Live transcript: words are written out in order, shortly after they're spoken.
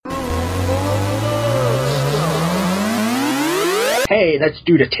Hey, let's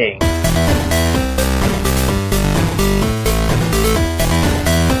do the thing.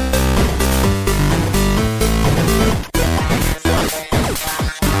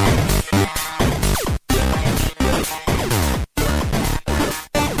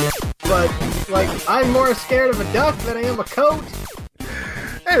 But, like, I'm more scared of a duck than I am a coat. Hey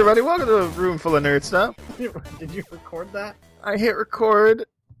everybody, welcome to a room full of nerd stuff. Did you record that? I hit record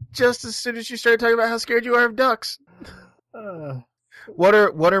just as soon as you started talking about how scared you are of ducks. What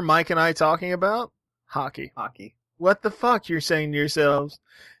are Mike and I talking about? Hockey. What the fuck you're saying to yourselves?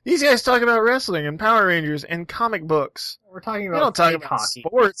 These guys talk about wrestling and Power Rangers and comic books. We're talking We about don't talk fake about hockey.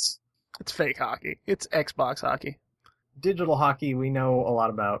 sports. It's fake hockey. It's Xbox hockey. Digital hockey we know a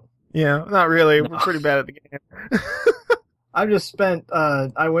lot about. Yeah, not really. No. We're pretty bad at the game. I just spent,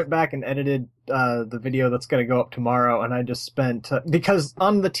 I went back and edited the video that's going to go up tomorrow, and I just spent, because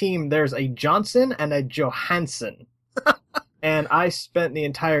on the team there's a Johnson and a Johansson. And I spent the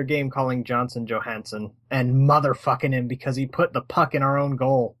entire game calling Johnson Johansson and motherfucking him because he put the puck in our own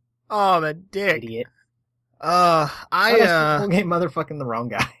goal. Oh, the dick. Idiot. I spent the whole game motherfucking the wrong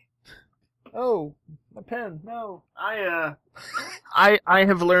guy. Oh, my pen. No. I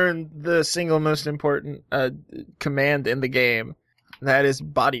have learned the single most important command in the game. That is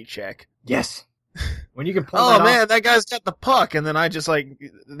body check. Yes. When you can pull Oh that man, off. that guy's got the puck, and then I just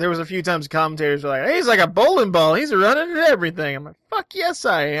there was a few times commentators were like, hey, he's like a bowling ball, he's running and everything. I'm like, fuck yes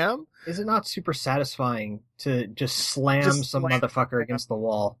I am. Is it not super satisfying to just slam some slam. motherfucker against the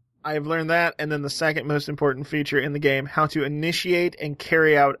wall? I've learned that, and then the second most important feature in the game, how to initiate and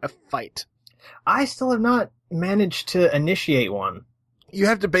carry out a fight. I still have not managed to initiate one. You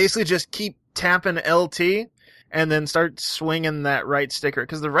have to basically just keep tapping LT and then start swinging that right sticker,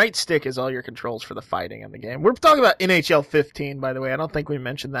 because the right stick is all your controls for the fighting in the game. We're talking about NHL 15, by the way. I don't think we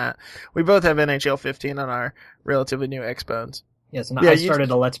mentioned that. We both have NHL 15 on our relatively new Xbones. Yes, and I started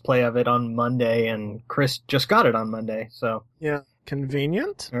a Let's Play of it on Monday, and Chris just got it on Monday, so... Yeah.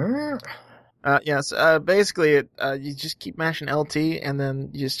 Convenient? Yes, basically, you just keep mashing LT, and then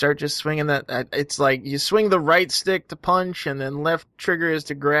you start just swinging that. It's like you swing the right stick to punch, and then left trigger is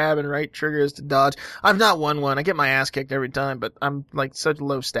to grab, and right trigger is to dodge. I've not won one. I get my ass kicked every time, but I'm like such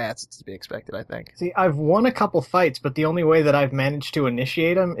low stats, it's to be expected, I think. See, I've won a couple fights, but the only way that I've managed to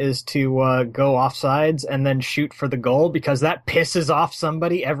initiate them is to go offsides and then shoot for the goal, because that pisses off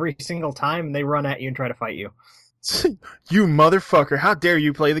somebody every single time, and they run at you and try to fight you. You motherfucker, how dare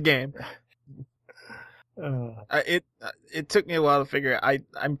you play the game? It took me a while to figure it.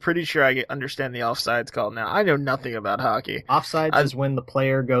 I'm pretty sure I understand the offsides call now. I know nothing about hockey. Offsides is when the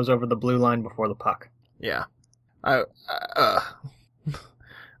player goes over the blue line before the puck. Yeah.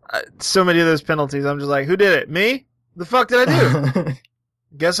 So many of those penalties, I'm just like, who did it? Me? The fuck did I do?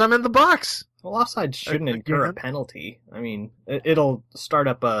 Guess I'm in the box. Well, offsides shouldn't incur a penalty. I mean, it'll start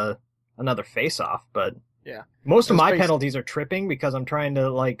up another face-off, but... Yeah. Most of my penalties are tripping because I'm trying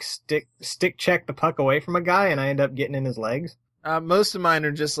to like stick check the puck away from a guy and I end up getting in his legs. Most of mine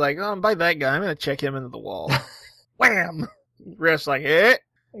are just like, oh, I'm by that guy. I'm going to check him into the wall. Wham! The ref's like, eh?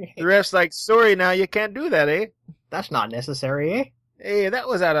 The ref's like, sorry, now you can't do that, eh? That's not necessary, eh? Hey, that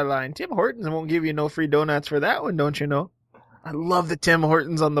was out of line. Tim Hortons won't give you no free donuts for that one, don't you know? I love the Tim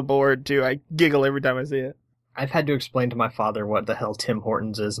Hortons on the board, too. I giggle every time I see it. I've had to explain to my father what the hell Tim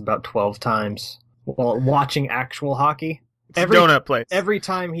Hortons is about 12 times. While watching actual hockey. It's a donut place. Every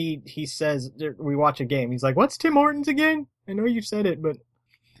time he says, we watch a game, he's like, what's Tim Hortons again? I know you said it, but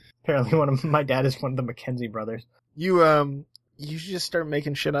apparently my dad is one of the Mackenzie brothers. You should just start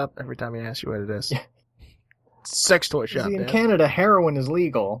making shit up every time he asks you what it is. Yeah. Sex toy shop. See, in Canada, heroin is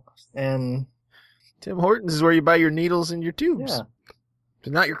legal, and... Tim Hortons is where you buy your needles and your tubes. Yeah.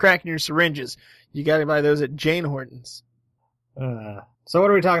 But not your crack and your syringes. You gotta buy those at Jane Hortons. So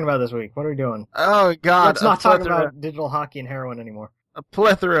what are we talking about this week? What are we doing? Oh, God. Let's not talk about digital hockey and heroin anymore. A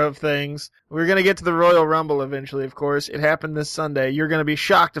plethora of things. We're going to get to the Royal Rumble eventually, of course. It happened this Sunday. You're going to be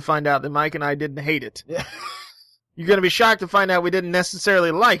shocked to find out that Mike and I didn't hate it. Yeah. You're going to be shocked to find out we didn't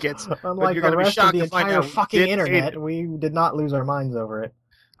necessarily like it. Unlike you're going the to be rest shocked of the to find entire out fucking internet, we did not lose our minds over it.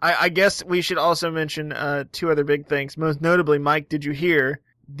 I guess we should also mention two other big things. Most notably, Mike, did you hear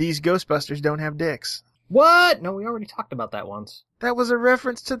these Ghostbusters don't have dicks? What? No, we already talked about that once. That was a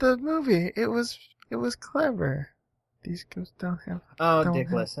reference to the movie. It was clever. These ghosts don't have. Oh,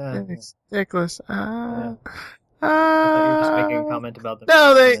 dickless. Dickless. I thought you were just making a comment about the.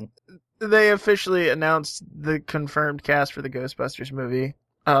 No, they officially announced the confirmed cast for the Ghostbusters movie,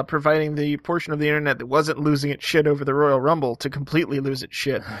 providing the portion of the internet that wasn't losing its shit over the Royal Rumble to completely lose its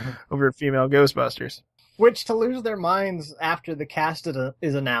shit over female Ghostbusters. Which to lose their minds after the cast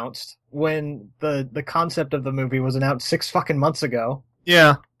is announced, when the concept of the movie was announced 6 fucking months ago.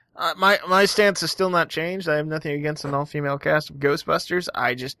 Yeah. My stance has still not changed. I have nothing against an all-female cast of Ghostbusters.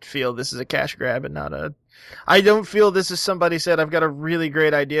 I just feel this is a cash grab and not a... I don't feel this is somebody said, I've got a really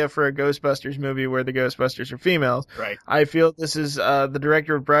great idea for a Ghostbusters movie where the Ghostbusters are females. Right. I feel this is the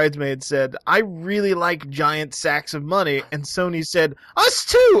director of Bridesmaids said, I really like giant sacks of money, and Sony said, us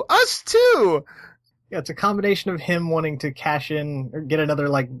too! Us too! Yeah, it's a combination of him wanting to cash in, or get another,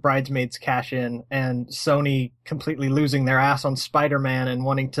 like, Bridesmaids cash in, and Sony completely losing their ass on Spider-Man and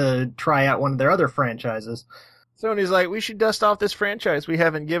wanting to try out one of their other franchises. Sony's like, we should dust off this franchise we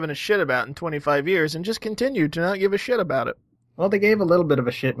haven't given a shit about in 25 years and just continue to not give a shit about it. Well, they gave a little bit of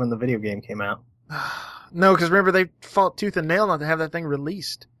a shit when the video game came out. No, because remember, they fought tooth and nail not to have that thing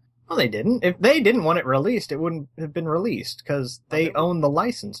released. Well, they didn't. If they didn't want it released, it wouldn't have been released, because they own the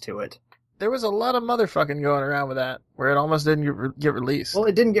license to it. There was a lot of motherfucking going around with that, where it almost didn't get released. Well,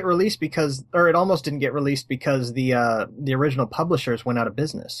 it didn't get released it almost didn't get released because the original publishers went out of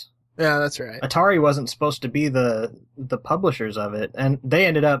business. Yeah, that's right. Atari wasn't supposed to be the publishers of it, and they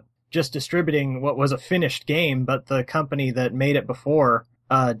ended up just distributing what was a finished game, but the company that made it before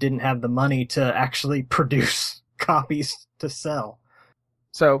didn't have the money to actually produce copies to sell.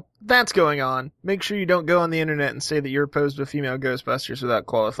 So, that's going on. Make sure you don't go on the internet and say that you're opposed to female Ghostbusters without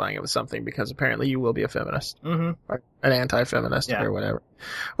qualifying it with something, because apparently you will be a feminist. Mm-hmm. Or an anti-feminist, yeah. Or whatever.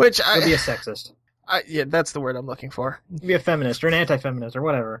 Which You'll be a sexist. Yeah, that's the word I'm looking for. You'll be a feminist, or an anti-feminist, or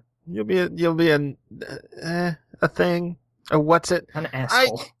whatever. You'll be a thing. A what's it? An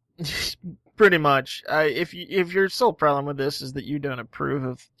asshole. Pretty much. If your sole problem with this is that you don't approve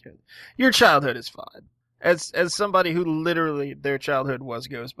of your childhood is fine. As somebody who literally their childhood was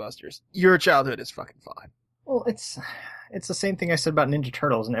Ghostbusters, your childhood is fucking fine. Well, it's the same thing I said about Ninja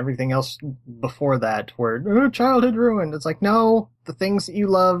Turtles and everything else before that, where childhood ruined. It's like, no, the things that you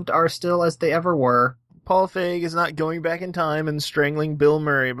loved are still as they ever were. Paul Feig is not going back in time and strangling Bill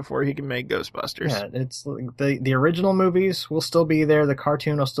Murray before he can make Ghostbusters. Yeah, it's the original movies will still be there, the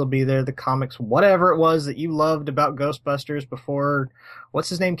cartoon will still be there, the comics, whatever it was that you loved about Ghostbusters before, what's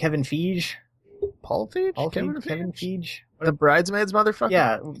his name, Kevin Feige? Paul Feig? Kevin Feige? The Bridesmaids motherfucker?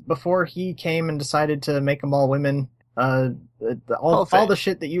 Yeah, before he came and decided to make them all women, all the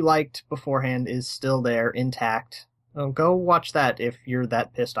shit that you liked beforehand is still there, intact. Go watch that if you're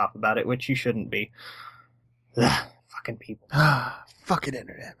that pissed off about it, which you shouldn't be. Ugh, fucking people. Fucking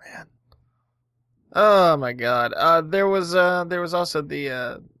internet, man. Oh my god. There was also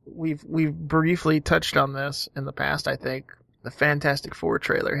the we've briefly touched on this in the past, I think. The Fantastic Four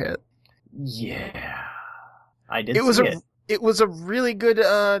trailer hit. Yeah. I did It was see it. It was a really good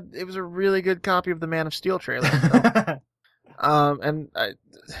copy of the Man of Steel trailer.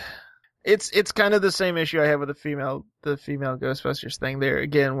 It's kind of the same issue I have with the female Ghostbusters thing there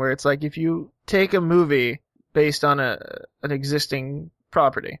again, where it's like if you take a movie based on an existing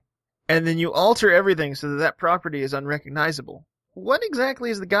property and then you alter everything so that property is unrecognizable, what exactly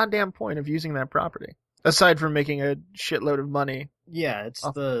is the goddamn point of using that property aside from making a shitload of money? Yeah,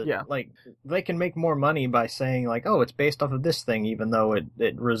 like they can make more money by saying like, oh, it's based off of this thing, even though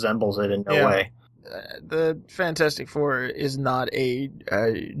it resembles it in no way. The Fantastic Four is not a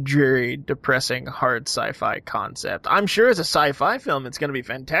dreary, depressing, hard sci-fi concept. I'm sure as a sci-fi film, it's going to be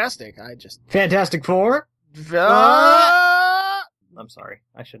fantastic. Fantastic Four? I'm sorry.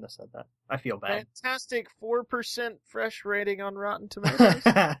 I shouldn't have said that. I feel bad. Fantastic 4% fresh rating on Rotten Tomatoes.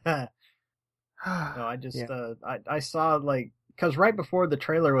 No, I saw, like, because right before the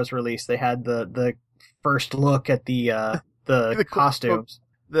trailer was released, they had the first look at the costumes.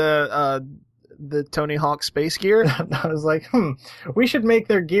 The Tony Hawk space gear. I was like, we should make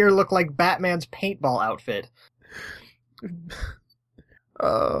their gear look like Batman's paintball outfit.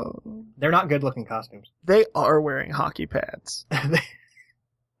 They're not good looking costumes. They are wearing hockey pads.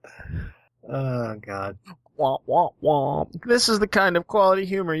 Oh, God. Womp, womp, womp. This is the kind of quality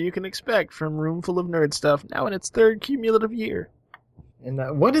humor you can expect from Roomful of Nerd Stuff, now in its third cumulative year.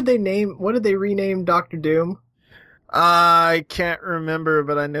 And what did they rename Dr. Doom? I can't remember,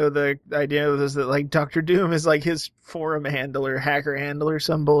 but I know the idea is that, like, Dr. Doom is like his forum handle or hacker handle or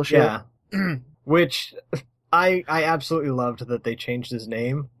some bullshit. Yeah. Which I absolutely loved that they changed his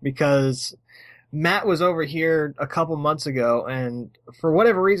name, because Matt was over here a couple months ago, and for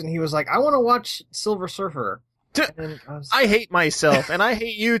whatever reason, he was like, I want to watch Silver Surfer. I hate myself, and I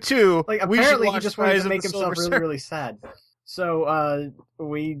hate you too. Like, apparently he just wanted to make himself really, really sad. So,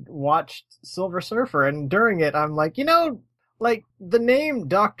 we watched Silver Surfer, and during it, I'm like, like, the name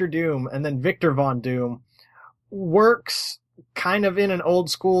Dr. Doom and then Victor Von Doom works kind of in an old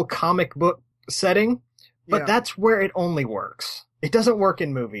school comic book setting, But that's where it only works. It doesn't work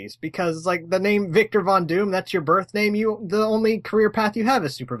in movies because, like, the name Victor Von Doom, that's your birth name. The only career path you have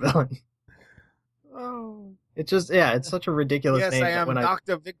is supervillain. Oh. It's just, yeah, it's such a ridiculous name. Yes, I am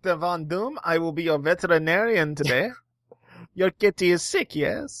Dr. Victor Von Doom. I will be your veterinarian today. Your kitty is sick,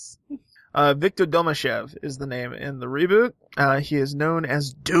 yes? Victor Domashev is the name in the reboot. He is known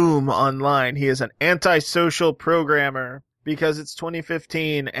as Doom online. He is an antisocial programmer because it's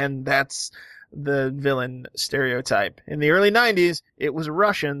 2015 and that's the villain stereotype. In the early 90s, it was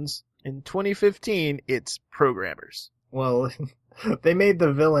Russians. In 2015, it's programmers. Well, they made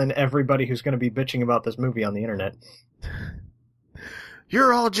the villain everybody who's going to be bitching about this movie on the internet.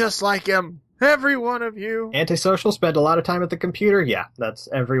 You're all just like him. Every one of you. Antisocial, spend a lot of time at the computer. Yeah, that's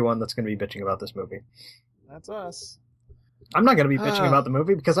everyone that's going to be bitching about this movie. That's us. I'm not going to be bitching about the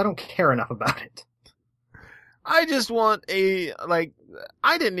movie because I don't care enough about it. I just want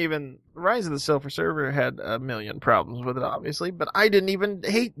I didn't even, Rise of the Silver Surfer had a million problems with it, obviously, but I didn't even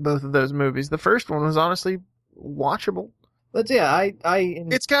hate both of those movies. The first one was honestly watchable. But yeah,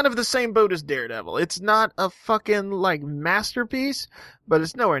 It's kind of the same boat as Daredevil. It's not a fucking, masterpiece, but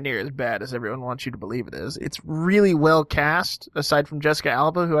it's nowhere near as bad as everyone wants you to believe it is. It's really well cast, aside from Jessica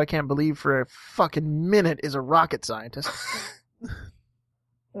Alba, who I can't believe for a fucking minute is a rocket scientist.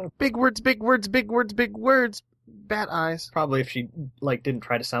 Big words, big words, big words, big words. Bat eyes. Probably if she, didn't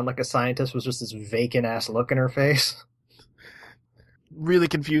try to sound like a scientist, was just this vacant-ass look in her face. Really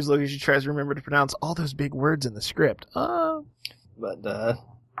confused look as she tries to remember to pronounce all those big words in the script. No,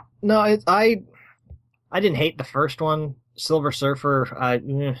 I didn't hate the first one. Silver Surfer,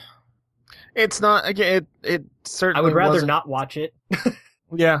 It's not, again, it certainly I would rather wasn't. not watch it.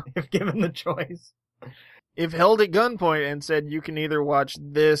 Yeah. If given the choice. If held at gunpoint and said you can either watch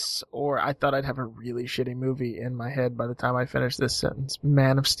this or I thought I'd have a really shitty movie in my head by the time I finished this sentence.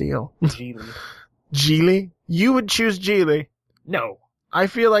 Man of Steel. Geely. Geely? You would choose Geely. No. I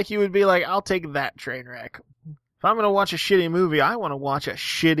feel like you would be like, I'll take that train wreck. If I'm going to watch a shitty movie, I want to watch a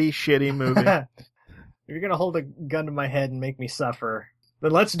shitty movie. If you're going to hold a gun to my head and make me suffer,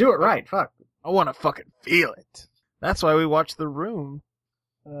 then let's do it right. Fuck. I want to fucking feel it. That's why we watched The Room.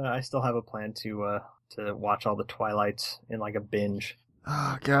 I still have a plan to watch all the Twilights in a binge.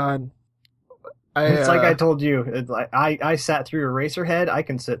 Oh, God. It's like I told you. It's like I sat through Eraserhead. I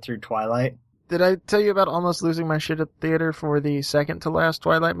can sit through Twilight. Did I tell you about almost losing my shit at the theater for the second to last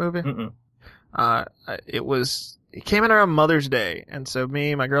Twilight movie? Mm-mm. It came in around Mother's Day, and so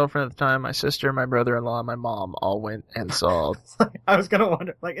me, my girlfriend at the time, my sister, my brother-in-law, and my mom all went and saw. I was gonna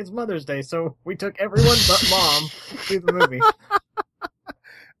wonder, it's Mother's Day, so we took everyone but Mom to the movie.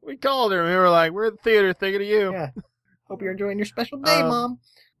 We called her and we were like, "We're at the theater, thinking of you." Yeah. Hope you're enjoying your special day, Mom.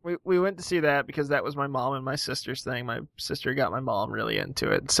 We went to see that because that was my mom and my sister's thing. My sister got my mom really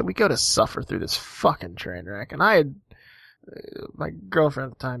into it. So we go to suffer through this fucking train wreck. And my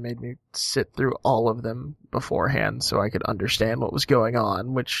girlfriend at the time made me sit through all of them beforehand so I could understand what was going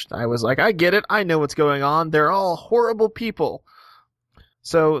on, which I was like, I get it. I know what's going on. They're all horrible people.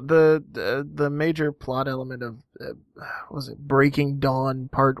 So the major plot element of, Breaking Dawn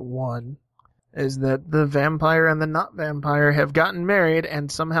Part 1? Is that the vampire and the not vampire have gotten married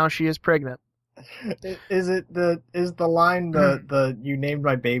and somehow she is pregnant. Is the line the you named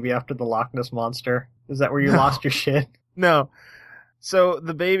my baby after the Loch Ness Monster? Is that where you lost your shit? No. So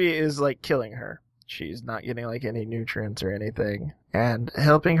the baby is killing her. She's not getting any nutrients or anything. And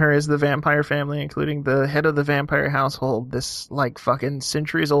helping her is the vampire family, including the head of the vampire household, this fucking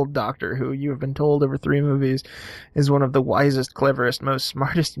centuries old doctor who you have been told over 3 movies is one of the wisest, cleverest, most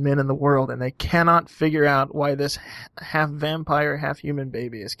smartest men in the world, and they cannot figure out why this half vampire, half human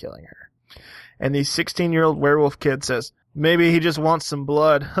baby is killing her. And the 16-year-old werewolf kid says, maybe he just wants some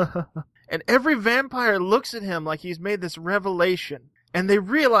blood. And every vampire looks at him like he's made this revelation. And they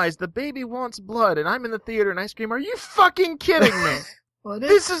realize the baby wants blood, and I'm in the theater and I scream, are you fucking kidding me? Well,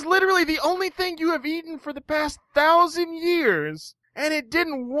 this is literally the only thing you have eaten for the past 1,000 years, and it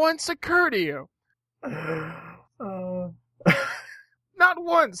didn't once occur to you. Not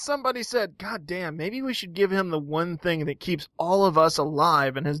once. Somebody said, God damn, maybe we should give him the one thing that keeps all of us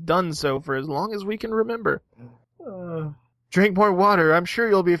alive and has done so for as long as we can remember. Drink more water. I'm sure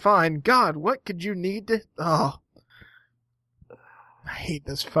you'll be fine. God, what could you need to... Oh. I hate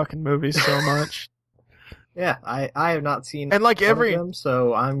this fucking movie so much. Yeah, I have not seen and all of them,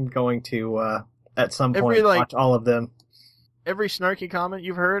 so I'm going to at some point watch all of them. Every snarky comment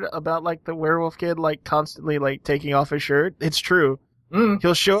you've heard about the werewolf kid constantly taking off his shirt, it's true.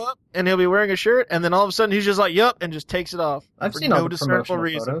 He'll show up and he'll be wearing a shirt, and then all of a sudden he's just yup, and just takes it off. I've seen all the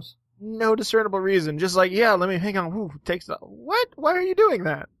promotional photos. No discernible reason. Just yeah, let me hang on. Woo, takes it off. What? Why are you doing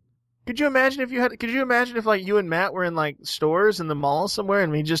that? Could you imagine if like you and Matt were in like stores in the mall somewhere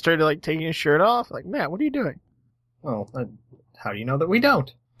and we just started like taking his shirt off? Like, Matt, what are you doing? Well, how do you know that we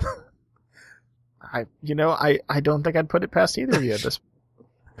don't? I don't think I'd put it past either of you at this.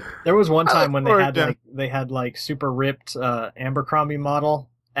 There was one time when they had like super ripped Abercrombie model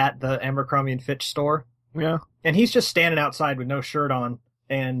at the Abercrombie and Fitch store. Yeah. And he's just standing outside with no shirt on,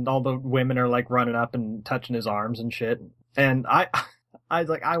 and all the women are like running up and touching his arms and shit. And I was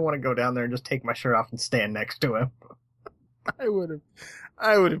like, I want to go down there and just take my shirt off and stand next to him. I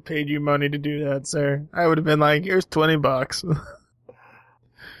would have paid you money to do that, sir. I would have been like, here's $20.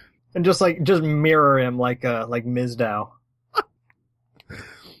 And just mirror him like Mizdow.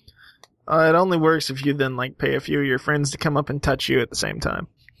 It only works if you then like pay a few of your friends to come up and touch you at the same time.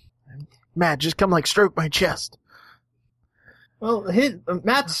 Matt, just come like stroke my chest. Well,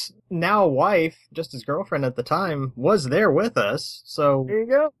 Matt's now wife, just his girlfriend at the time, was there with us, so there you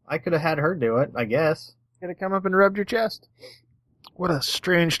go. I could have had her do it, I guess. Could have come up and rubbed your chest. What a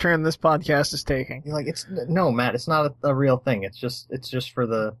strange turn this podcast is taking. You're like, no, Matt, it's not a real thing. It's just for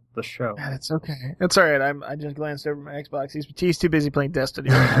the show. Matt, it's okay. It's all right. I just glanced over my Xbox. He's too busy playing Destiny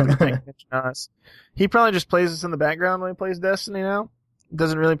right now. Paying attention to us. He probably just plays us in the background when he plays Destiny now.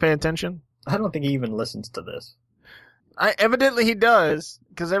 Doesn't really pay attention. I don't think he even listens to this. Evidently he does,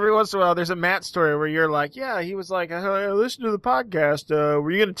 because every once in a while there's a Matt story where you're like, yeah, he was like, I listened to the podcast.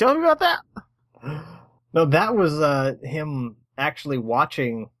 Were you going to tell me about that? No, that was him actually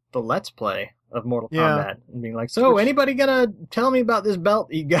watching the Let's Play of Mortal Kombat and being like, so anybody gonna tell me about this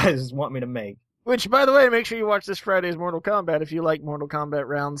belt you guys want me to make? Which, by the way, make sure you watch this Friday's Mortal Kombat if you like Mortal Kombat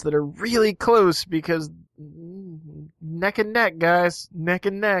rounds that are really close, because neck and neck, guys. Neck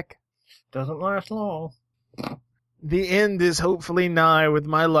and neck. Doesn't last long. The end is hopefully nigh. With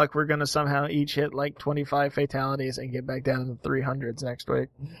my luck, we're gonna somehow each hit like 25 fatalities and get back down in the 300s next week.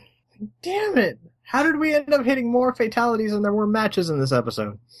 Damn it! How did we end up hitting more fatalities than there were matches in this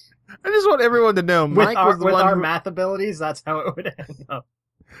episode? I just want everyone to know, Mike was the one with our math abilities, that's how it would end up.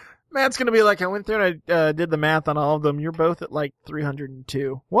 Matt's gonna be like, I went through and I did the math on all of them. You're both at like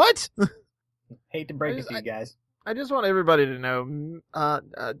 302. What? Hate to break it to you guys. I just want everybody to know,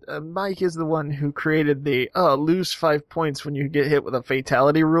 Mike is the one who created the lose 5 points when you get hit with a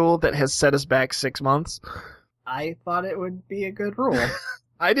fatality rule that has set us back 6 months. I thought it would be a good rule.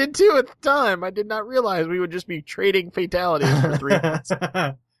 I did too at the time. I did not realize we would just be trading fatalities for 3 months.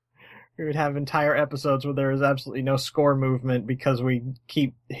 We would have entire episodes where there is absolutely no score movement because we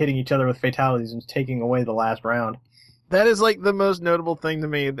keep hitting each other with fatalities and taking away the last round. That is like the most notable thing to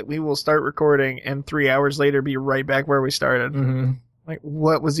me, that we will start recording and 3 hours later be right back where we started. Mm-hmm. Like,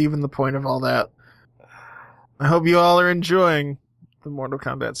 what was even the point of all that? I hope you all are enjoying the Mortal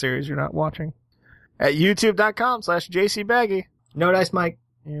Kombat series you're not watching. At youtube.com/JCBaggy. No Dice Mike.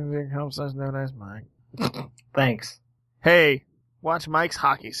 YouTube.com/No Dice Mike. Thanks. Hey, watch Mike's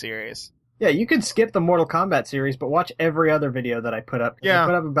hockey series. Yeah, you can skip the Mortal Kombat series, but watch every other video that I put up. Yeah. I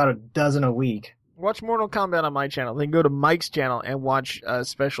put up about a dozen a week. Watch Mortal Kombat on my channel. Then go to Mike's channel and watch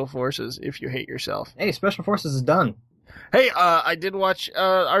Special Forces if you hate yourself. Hey, Special Forces is done. Hey, I did watch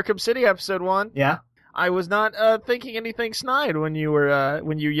Arkham City episode 1. Yeah. I was not thinking anything snide when you were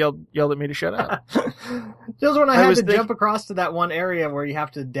when you yelled at me to shut up. Just when I had to jump across to that one area where you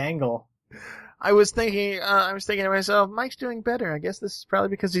have to dangle. I was thinking to myself, Mike's doing better. I guess this is probably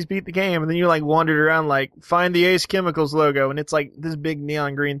because he's beat the game. And then you like wandered around like, find the Ace Chemicals logo, and it's like this big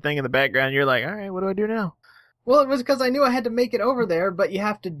neon green thing in the background. You're like, all right, what do I do now? Well, it was because I knew I had to make it over there, but you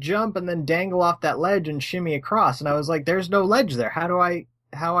have to jump and then dangle off that ledge and shimmy across. And I was like, there's no ledge there.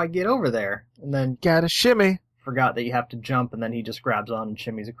 How I get over there? And then gotta shimmy. Forgot that you have to jump, and then he just grabs on and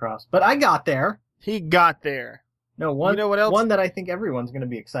shimmies across. But I got there. He got there. No, one. You know what else? One that I think everyone's going to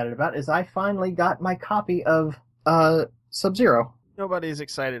be excited about is I finally got my copy of Sub-Zero. Nobody's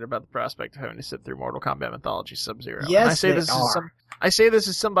excited about the prospect of having to sit through Mortal Kombat Mythology Sub-Zero. Yes, I say this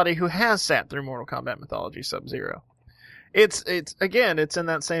as somebody who has sat through Mortal Kombat Mythology Sub-Zero. It's in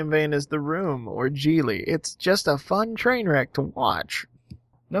that same vein as The Room or Geely. It's just a fun train wreck to watch.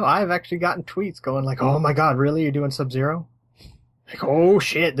 No, I've actually gotten tweets going like, "Oh my God, really? You're doing Sub-Zero?" Like, oh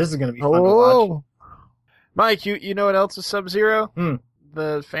shit, this is going to be fun to watch. Mike, you know what else is Sub-Zero? Hmm.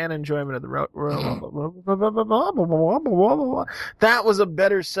 The fan enjoyment of the Royal Rumble. That was a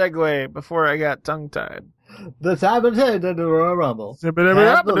better segue before I got tongue-tied. The sabotage of the Royal Rumble.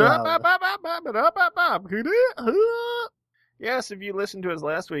 Yes, if you listened to us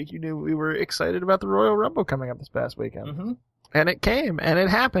last week, you knew we were excited about the Royal Rumble coming up this past weekend. Mm-hmm. And it came, and it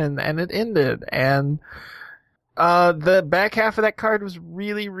happened, and it ended, and the back half of that card was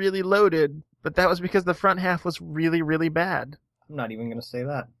really, really loaded. But that was because the front half was really, really bad. I'm not even going to say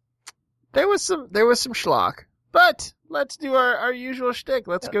that. There was some schlock. But let's do our usual shtick.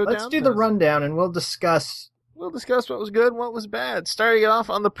 Let's go down. Let's do the rundown, and we'll discuss what was good and what was bad. Starting it off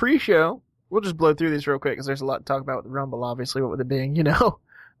on the pre-show. We'll just blow through these real quick because there's a lot to talk about with the Rumble, obviously, what with it being,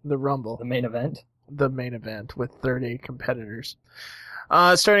 the Rumble. the main event. The main event with 30 competitors.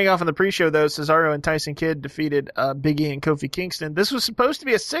 Starting off on the pre-show, though, Cesaro and Tyson Kidd defeated Big E and Kofi Kingston. This was supposed to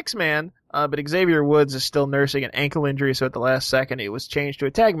be a 6-man, but Xavier Woods is still nursing an ankle injury, so at the last second it was changed to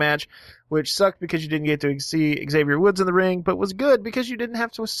a tag match, which sucked because you didn't get to see Xavier Woods in the ring, but was good because you didn't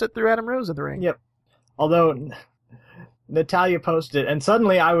have to sit through Adam Rose in the ring. Yep. Although Natalya posted, and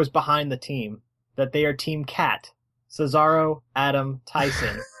suddenly I was behind the team, that they are Team Cat. Cesaro, Adam,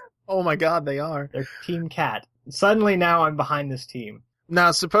 Tyson. Oh my god, they are. They're Team Cat. Suddenly now I'm behind this team.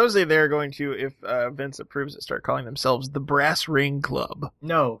 Now, supposedly they're going to, if Vince approves it, start calling themselves the Brass Ring Club.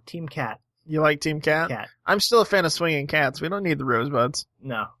 No, Team Cat. You like Team Cat? Cat. I'm still a fan of swinging cats. We don't need the rosebuds.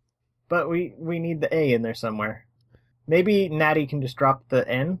 No. But we need the A in there somewhere. Maybe Natty can just drop the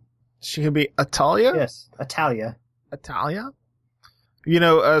N. She could be Italia? Yes, Italia. Italia?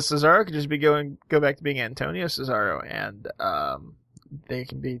 Cesaro could just go back to being Antonio Cesaro, and they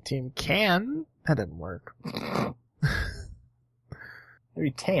can be Team Can. That didn't work.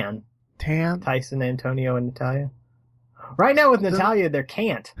 Maybe Tan. Tan? Tyson, Antonio, and Natalya. Right now with Natalya, they're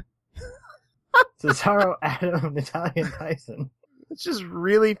Can't. Cesaro, Adam, Natalya, and Tyson. It's just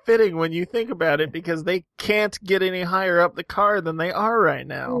really fitting when you think about it because they can't get any higher up the card than they are right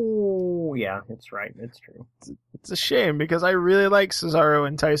now. Oh, yeah, it's right. It's true. It's a shame because I really like Cesaro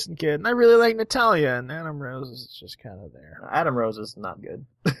and Tyson Kidd, and I really like Natalya, and Adam Rose is just kind of there. Adam Rose is not good.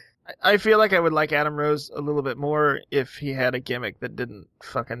 I feel like I would like Adam Rose a little bit more if he had a gimmick that didn't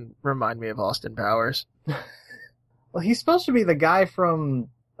fucking remind me of Austin Powers. Well, he's supposed to be the guy from,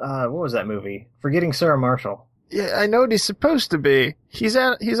 what was that movie? Forgetting Sarah Marshall. Yeah, I know what he's supposed to be. He's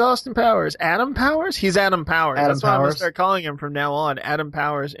Austin Powers. Adam Powers? He's Adam Powers. That's what I'm going to start calling him from now on. Adam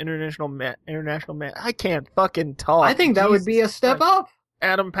Powers, international man. I can't fucking talk. I think that would be a step up.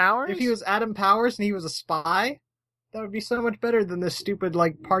 Adam Powers? If he was Adam Powers and he was a spy, that would be so much better than this stupid,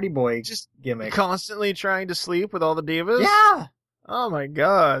 party boy just gimmick. Constantly trying to sleep with all the divas? Yeah! Oh my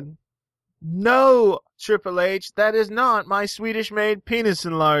god. No, Triple H, that is not my Swedish-made penis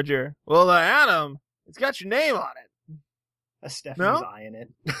enlarger. Well, Adam, it's got your name on it. That's Stephanie's eye in it.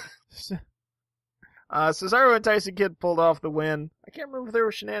 Cesaro and Tyson Kidd pulled off the win. I can't remember if there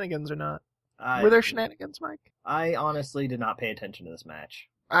were shenanigans or not. Were there shenanigans, Mike? I honestly did not pay attention to this match.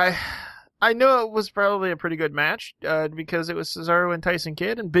 I know it was probably a pretty good match because it was Cesaro and Tyson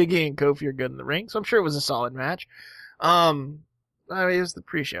Kidd, and Big E and Kofi are good in the ring, so I'm sure it was a solid match. It was the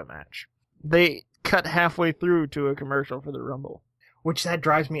pre-show match. They cut halfway through to a commercial for the Rumble. Which that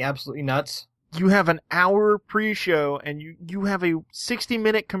drives me absolutely nuts. You have an hour pre-show, and you have a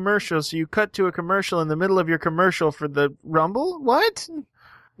 60-minute commercial, so you cut to a commercial in the middle of your commercial for the Rumble? What?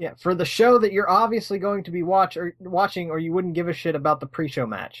 Yeah, for the show that you're obviously going to be watching, or you wouldn't give a shit about the pre-show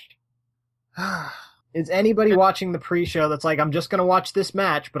match. Is anybody watching the pre-show that's like, I'm just going to watch this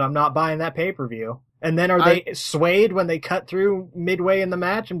match, but I'm not buying that pay-per-view? And then are they swayed when they cut through midway in the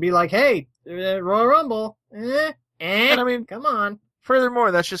match and be like, hey, Royal Rumble, I mean, come on.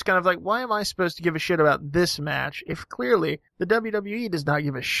 Furthermore, that's just kind of like, why am I supposed to give a shit about this match if clearly the WWE does not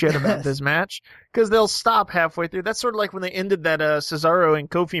give a shit about this match? Because they'll stop halfway through. That's sort of like when they ended that Cesaro and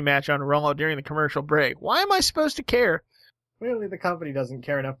Kofi match on Raw during the commercial break. Why am I supposed to care? Clearly the company doesn't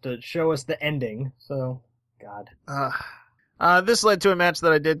care enough to show us the ending, so, God. This led to a match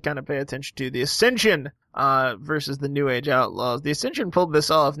that I did kind of pay attention to. The Ascension versus the New Age Outlaws. The Ascension pulled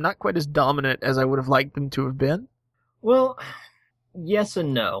this off, not quite as dominant as I would have liked them to have been. Well, yes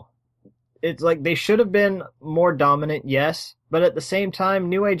and no. It's like they should have been more dominant, yes, but at the same time,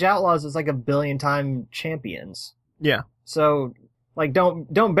 New Age Outlaws is like a billion-time champions. Yeah. So,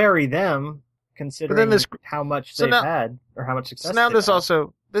 don't bury them, considering how much they've had, or how much success they've had.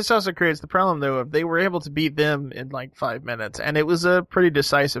 This also creates the problem, though, of they were able to beat them in 5 minutes, and it was a pretty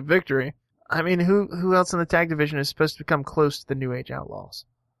decisive victory. I mean, who else in the tag division is supposed to come close to the New Age Outlaws?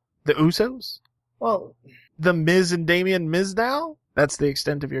 The Usos? Well, The Miz and Damian Mizdow? That's the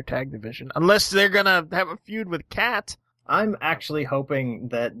extent of your tag division. Unless they're gonna have a feud with Kat. I'm actually hoping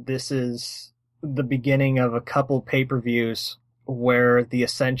that this is the beginning of a couple pay-per-views where the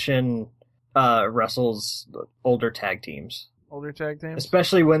Ascension wrestles older tag teams. Older tag teams?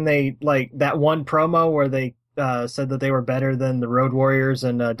 Especially when they, that one promo where they said that they were better than the Road Warriors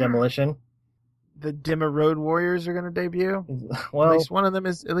and Demolition. The Dimmer Road Warriors are gonna debut? Well, at least one of them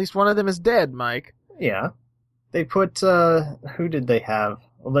is dead, Mike. Yeah. They put, who did they have?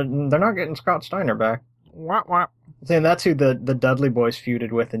 Well, they're not getting Scott Steiner back. Wah, wah. saying that's who the Dudley Boys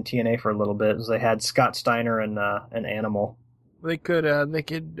feuded with in TNA for a little bit. Is they had Scott Steiner and an Animal. They could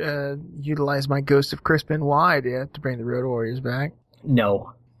utilize my Ghost of Chris Benoit to bring the Road Warriors back.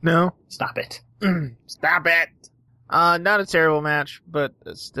 No. No? Stop it. Stop it! Not a terrible match, but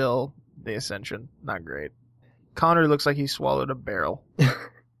still the Ascension. Not great. Connor looks like he swallowed a barrel.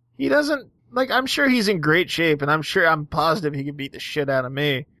 He doesn't, I'm sure he's in great shape, and I'm positive he could beat the shit out of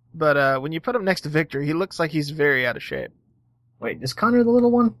me. But when you put him next to Victor, he looks like he's very out of shape. Wait, is Connor the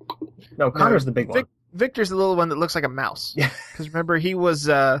little one? No, Connor's the big one. Victor's the little one that looks like a mouse. Yeah. Because remember, he was,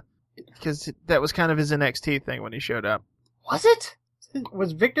 because that was kind of his NXT thing when he showed up. Was it?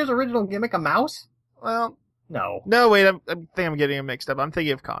 Was Victor's original gimmick a mouse? Well, no. No, wait, I think I'm getting them mixed up. I'm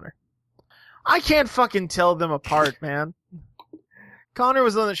thinking of Connor. I can't fucking tell them apart, man. Connor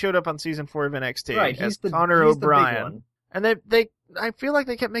was the one that showed up on season 4 of NXT. Right, as Connor he's O'Brien. the big one. And I feel like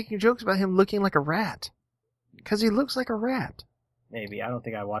they kept making jokes about him looking like a rat. Because he looks like a rat. Maybe. I don't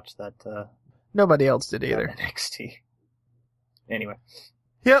think I watched that, Nobody else did either. NXT. Anyway.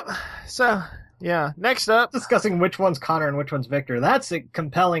 Yep. So, yeah. Next up. Discussing which one's Connor and which one's Victor. That's a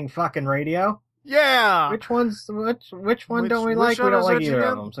compelling fucking radio. Yeah! Which one don't we like? We don't like either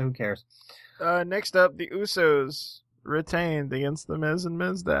of them, so who cares? Next up, the Usos retained against the Miz and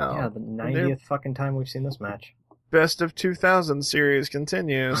Mizdow. Yeah, the 90th fucking time we've seen this match. Best of 2000 series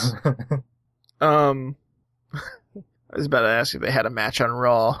continues. I was about to ask if they had a match on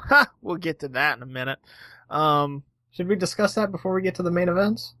Raw. Ha! We'll get to that in a minute. Should we discuss that before we get to the main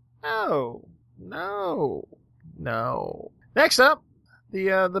events? No. Next up,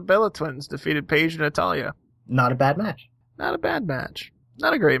 the Bella Twins defeated Paige and Natalya. Not a bad match. Not a bad match.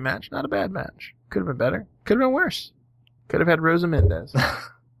 Not a great match. Not a bad match. Could have been better. Could have been worse. Could have had Rosa Mendez.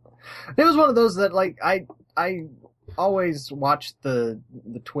 It was one of those that, I always watch the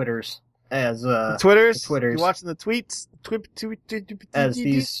Twitters as the Twitters. You watching the tweets? As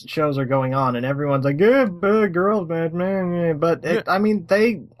these shows are going on, and everyone's like, "Good, girls, man." But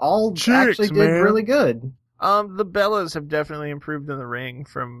they all actually did really good. The Bellas have definitely improved in the ring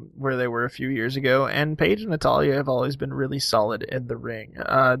from where they were a few years ago, and Paige and Natalya have always been really solid in the ring.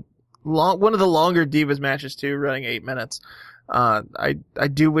 One of the longer Divas matches too, running 8 minutes. I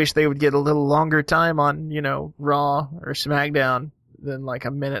do wish they would get a little longer time on, Raw or SmackDown than like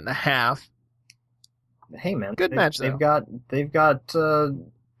a minute and a half. Hey man, good match though. They've got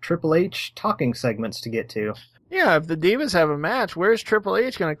Triple H talking segments to get to. Yeah, if the Divas have a match, where's Triple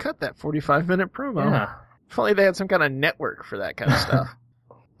H going to cut that 45-minute promo? Yeah. If only they had some kind of network for that kind of stuff.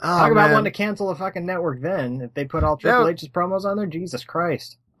 Talk about wanting to cancel a fucking network then. If they put all Triple H's promos on there, Jesus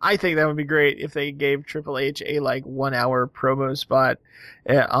Christ. I think that would be great if they gave Triple H a 1 hour promo spot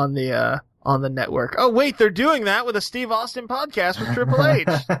on the network. Oh wait, they're doing that with a Steve Austin podcast with Triple H.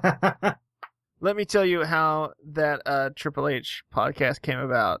 Let me tell you how that Triple H podcast came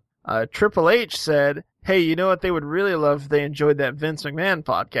about. Triple H said, "Hey, you know what they would really love if they enjoyed that Vince McMahon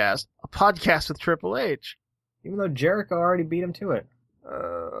podcast? A podcast with Triple H." Even though Jericho already beat him to it.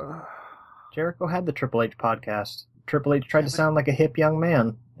 Jericho had the Triple H podcast. Triple H tried to sound like a hip young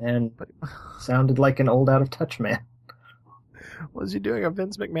man and sounded like an old out of touch man. Was he doing a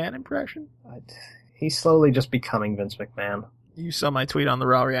Vince McMahon impression? He's slowly just becoming Vince McMahon. You saw my tweet on the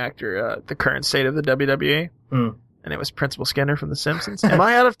Raw Reactor, the current state of the WWE, and it was Principal Skinner from The Simpsons. Am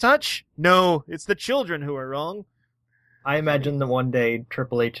I out of touch? No, it's the children who are wrong. I imagine that one day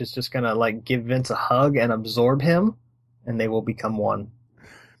Triple H is just gonna give Vince a hug and absorb him, and they will become one.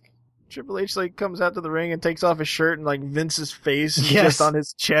 Triple H comes out to the ring and takes off his shirt, and Vince's face is just on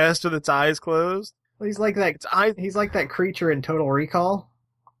his chest with its eyes closed. Well, he's like that. He's like that creature in Total Recall.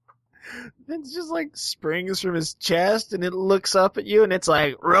 Vince just springs from his chest, and it looks up at you, and it's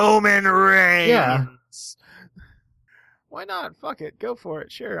like Roman Reigns. Yeah. Why not? Fuck it, go for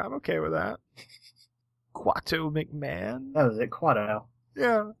it. Sure, I'm okay with that. Quato McMahon. That was it, Quato.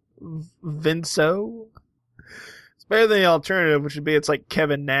 Yeah, Vinco. It's better than the alternative, which would be it's like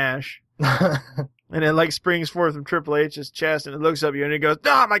Kevin Nash. And it springs forth from Triple H's chest, and it looks up at you, and it goes,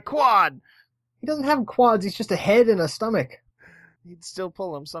 my quad! He doesn't have quads, he's just a head and a stomach. He'd still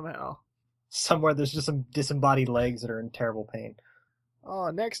pull him somehow. Somewhere there's just some disembodied legs that are in terrible pain. Oh,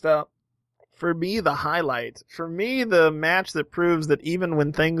 next up, for me, the highlight. For me, the match that proves that even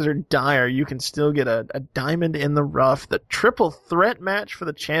when things are dire, you can still get a diamond in the rough. The triple threat match for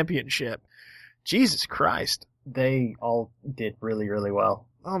the championship. Jesus Christ. They all did really, really well.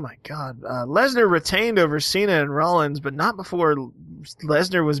 Oh my God. Lesnar retained over Cena and Rollins, but not before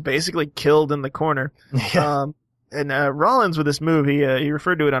Lesnar was basically killed in the corner. Yeah. And Rollins with this move, he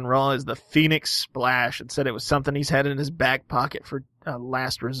referred to it on Raw as the Phoenix Splash and said it was something he's had in his back pocket for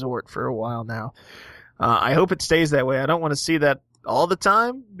last resort for a while now. I hope it stays that way. I don't want to see that all the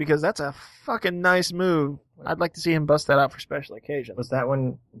time because that's a fucking nice move. I'd like to see him bust that out for special occasions. Was that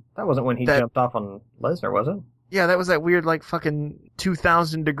when? That wasn't when he jumped off on Lesnar, was it? Yeah, that was that weird, like, fucking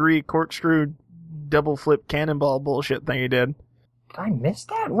 2,000-degree corkscrew double flip cannonball bullshit thing he did. Did I miss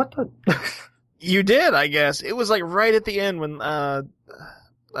that? What the? You did, I guess. It was, like, right at the end when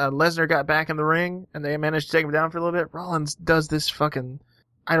Lesnar got back in the ring and they managed to take him down for a little bit. Rollins does this fucking,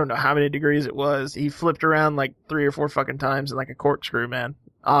 I don't know how many degrees it was. He flipped around, like, 3 or 4 fucking times in, like, a corkscrew, man.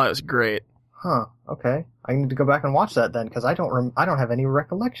 Oh, it was great. Huh. Okay. I need to go back and watch that then, because I don't have any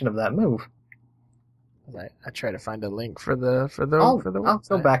recollection of that move. I try to find a link for the I'll website.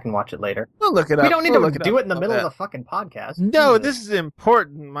 go back and watch it later. We'll look it up. We don't need to do it in the middle of the fucking podcast. No, Jesus. this is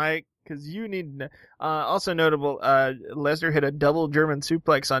important, Mike, because you need to know. Also notable, Lesnar hit a double German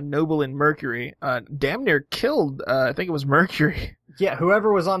suplex on Noble and Mercury. Damn near killed, I think it was Mercury. Yeah,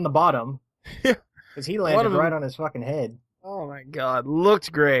 whoever was on the bottom. Yeah. Because he landed right on his fucking head. Oh my god,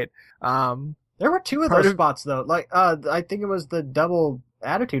 looked great. There were 2 of those spots, though. Like, I think it was the double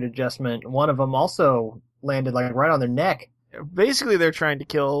attitude adjustment. One of them also landed, like, right on their neck. Basically, they're trying to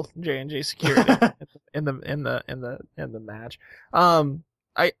kill J&J Security in the match.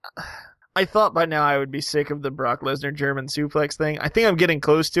 I thought by now I would be sick of the Brock Lesnar German suplex thing. I think I'm getting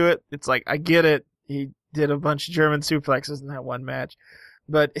close to it. It's like, I get it. He did a bunch of German suplexes in that one match.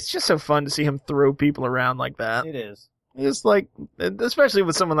 But it's just so fun to see him throw people around like that. It is. It's like, especially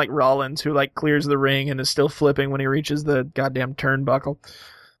with someone like Rollins who like clears the ring and is still flipping when he reaches the goddamn turnbuckle.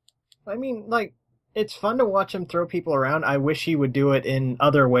 I mean, like, it's fun to watch him throw people around. I wish he would do it in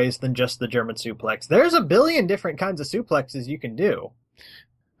other ways than just the German suplex. There's a billion different kinds of suplexes you can do.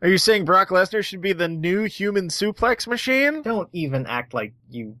 Are you saying Brock Lesnar should be the new human suplex machine? Don't even act like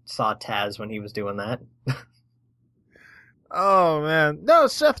you saw Taz when he was doing that. Oh, man. No,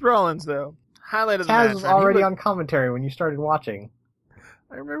 Seth Rollins, though. Highlight of the match. Taz was already on commentary when you started watching.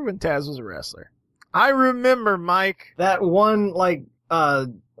 I remember when Taz was a wrestler. I remember, Mike. That one, like,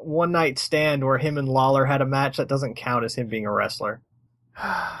 one night stand where him and Lawler had a match that doesn't count as him being a wrestler.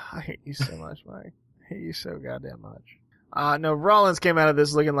 I hate you so much, Mike. I hate you so goddamn much. No, Rollins came out of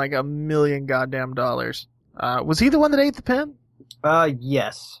this looking like $1 million goddamn dollars. Was he the one that ate the pin?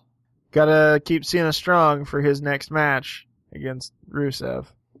 Yes. Gotta keep Cena strong for his next match against Rusev.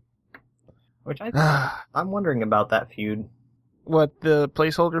 Which I'm wondering about that feud. What, the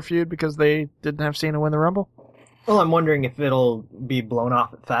placeholder feud because they didn't have Cena win the Rumble? Well, I'm wondering if it'll be blown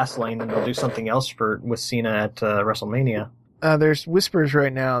off at Fastlane and they'll do something else with Cena at WrestleMania. There's whispers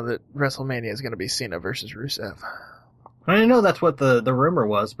right now that WrestleMania is going to be Cena versus Rusev. I know that's what the rumor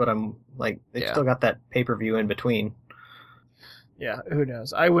was, but I'm like, they still got that pay-per-view in between. Yeah, who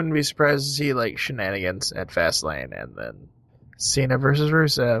knows? I wouldn't be surprised to see like shenanigans at Fastlane and then Cena versus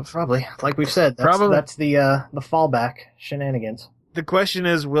Rusev. Probably, like we've said, that's the fallback shenanigans. The question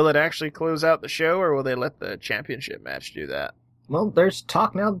is, will it actually close out the show, or will they let the championship match do that? Well, there's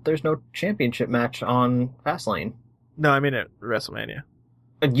talk now that there's no championship match on Fastlane. No, I mean at WrestleMania.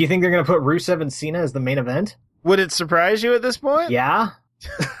 Do you think they're going to put Rusev and Cena as the main event? Would it surprise you at this point? Yeah.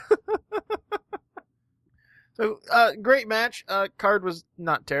 So, great match. Card was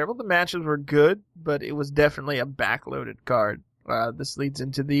not terrible. The matches were good, but it was definitely a backloaded card. This leads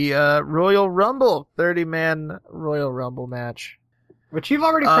into the Royal Rumble, 30-man Royal Rumble match. Which you've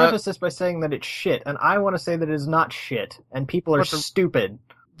already prefaced this by saying that it's shit, and I want to say that it is not shit, and people are stupid.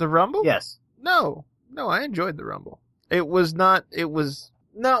 The Rumble? Yes. No, I enjoyed the Rumble. It was not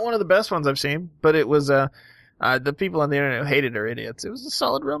one of the best ones I've seen, but it was, the people on the internet who hated are idiots. It was a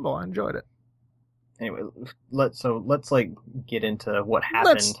solid Rumble. I enjoyed it. Anyway, let's like get into what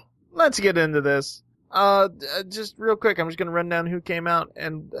happened. Let's get into this. Just real quick, I'm just going to run down who came out,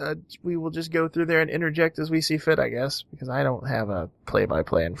 and we will just go through there and interject as we see fit, I guess, because I don't have a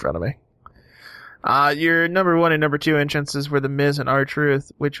play-by-play in front of me. Your number 1 and number 2 entrances were The Miz and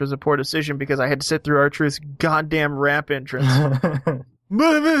R-Truth, which was a poor decision because I had to sit through R-Truth's goddamn rap entrance.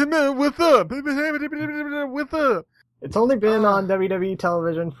 What's up? What's up? It's only been on WWE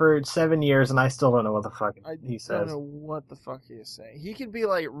television for 7 years, and I still don't know what the fuck he says. I don't know what the fuck he is saying. He could be,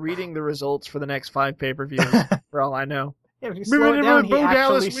 like, reading the results for the next 5 pay-per-views, for all I know. Yeah, if you slow it down, he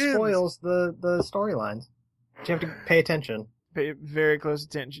actually spoils the storylines. You have to pay attention. Pay very close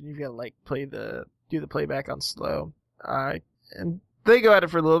attention. You've got to, like, do the playback on slow. And they go at it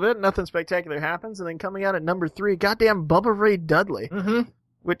for a little bit. Nothing spectacular happens. And then coming out at number 3, goddamn Bubba Ray Dudley. Mm-hmm.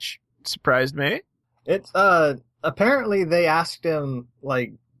 Which surprised me. It's, apparently they asked him,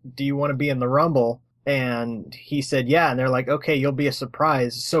 like, do you want to be in the Rumble? And he said, yeah. And they're like, okay, you'll be a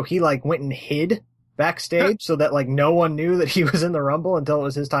surprise. So he, like, went and hid backstage so that like no one knew that he was in the Rumble until it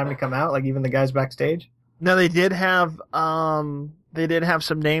was his time to come out, like even the guys backstage? No, they did have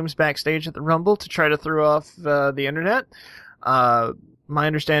some names backstage at the Rumble to try to throw off the internet. My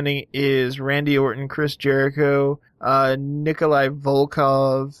understanding is Randy Orton, Chris Jericho, Nikolai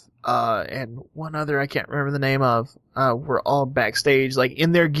Volkov, and one other I can't remember the name of, were all backstage, like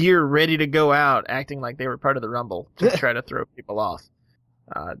in their gear, ready to go out, acting like they were part of the Rumble to try to throw people off.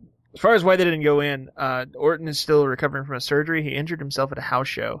 As far as why they didn't go in, Orton is still recovering from a surgery. He injured himself at a house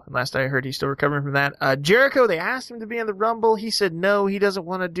show. And last I heard, he's still recovering from that. Jericho, they asked him to be in the Rumble. He said no, he doesn't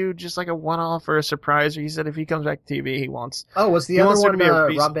want to do just like a one-off or a surprise. He said if he comes back to TV, he wants... Oh, was the other one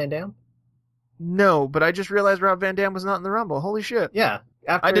Rob Van Dam? No, but I just realized Rob Van Dam was not in the Rumble. Holy shit. Yeah.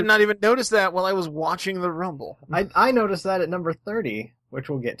 I did not even notice that while I was watching the Rumble. I noticed that at number 30, which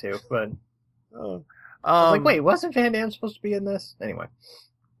we'll get to, but... I was like, wait, wasn't Van Dam supposed to be in this? Anyway.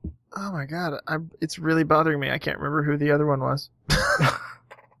 Oh my god, it's really bothering me. I can't remember who the other one was.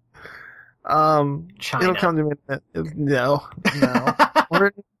 China. It'll come to me. No.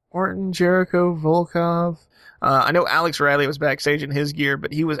 Orton, Jericho, Volkov. I know Alex Riley was backstage in his gear,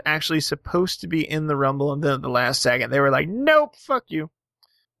 but he was actually supposed to be in the Rumble, and then at the last second, they were like, nope, fuck you.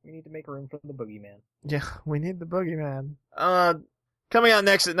 We need to make room for the Boogeyman. Yeah, we need the Boogeyman. Coming out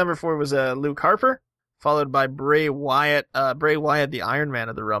next at number 4 was Luke Harper, followed by Bray Wyatt. Bray Wyatt, the Iron Man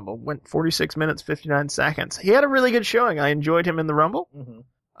of the Rumble, went 46 minutes, 59 seconds. He had a really good showing. I enjoyed him in the Rumble.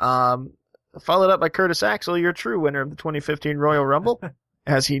 Mm-hmm. Followed up by Curtis Axel, your true winner of the 2015 Royal Rumble,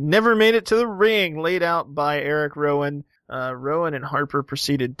 as he never made it to the ring, laid out by Eric Rowan. Rowan and Harper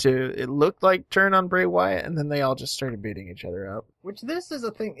proceeded to, it looked like, turn on Bray Wyatt, and then they all just started beating each other up. Which this is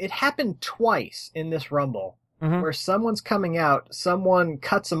a thing, it happened twice in this Rumble. Mm-hmm. Where someone's coming out, someone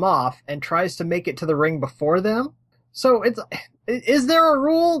cuts them off and tries to make it to the ring before them. So is there a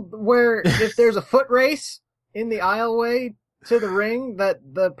rule where if there's a foot race in the aisleway to the ring that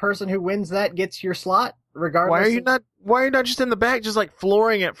the person who wins that gets your slot regardless? Why are you not just in the back just like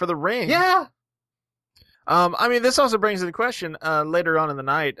flooring it for the ring? Yeah. I mean, this also brings to the question, later on in the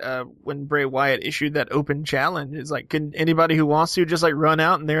night, when Bray Wyatt issued that open challenge, it's like, can anybody who wants to just like run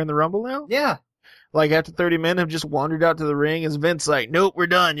out and they're in the Rumble now? Yeah. Like, after 30 men have just wandered out to the ring, is Vince like, nope, we're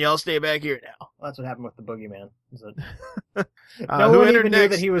done. Y'all stay back here now. Well, that's what happened with the Boogeyman. No one even knew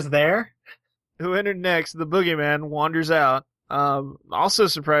that he was there. Who entered next? The Boogeyman wanders out. Also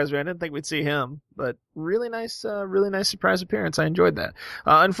surprised me. I didn't think we'd see him, but really nice surprise appearance. I enjoyed that.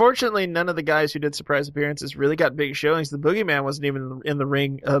 Unfortunately, none of the guys who did surprise appearances really got big showings. The Boogeyman wasn't even in the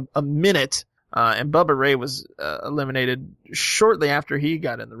ring a minute. And Bubba Ray was eliminated shortly after he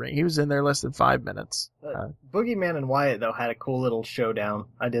got in the ring. He was in there less than 5 minutes. Boogeyman and Wyatt, though, had a cool little showdown.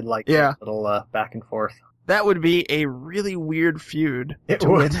 I did like that little back and forth. That would be a really weird feud to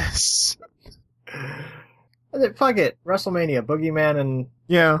witness. Fuck it. WrestleMania, Boogeyman and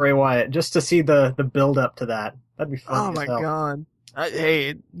Bray Wyatt, just to see the build up to that. That'd be fun. Oh my god.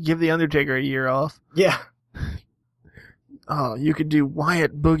 Hey, give The Undertaker a year off. Yeah. Oh, you could do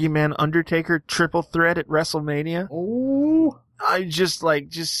Wyatt, Boogeyman, Undertaker, triple threat at WrestleMania. Ooh. I just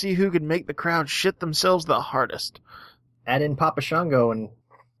see who could make the crowd shit themselves the hardest. Add in Papa Shango and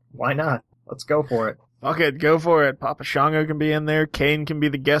why not? Let's go for it. Fuck it, go for it. Papa Shango can be in there. Kane can be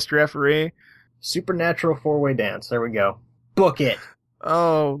the guest referee. Supernatural 4-way dance. There we go. Book it.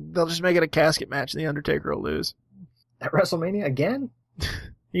 Oh, they'll just make it a casket match and The Undertaker will lose. At WrestleMania again?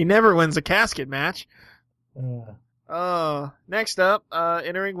 He never wins a casket match. Next up,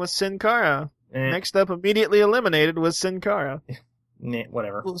 entering was Sin Cara. Next up, immediately eliminated was Sin Cara.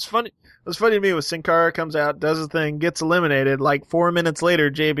 Whatever. Well, it was funny to me was Sin Cara comes out, does his thing, gets eliminated. Like 4 minutes later,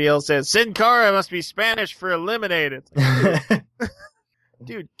 JBL says, Sin Cara must be Spanish for eliminated.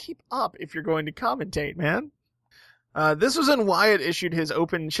 Dude, keep up if you're going to commentate, man. This was when Wyatt issued his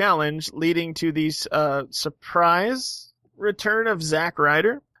open challenge, leading to the surprise return of Zack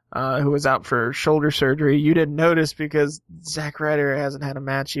Ryder. Who was out for shoulder surgery. You didn't notice because Zack Ryder hasn't had a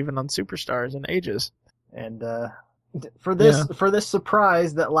match even on Superstars in ages. And for this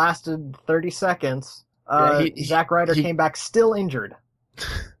surprise that lasted 30 seconds, Zack Ryder came back still injured.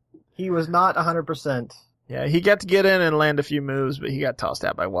 He was not 100%. Yeah, he got to get in and land a few moves, but he got tossed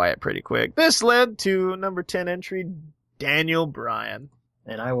out by Wyatt pretty quick. This led to number 10 entry, Daniel Bryan.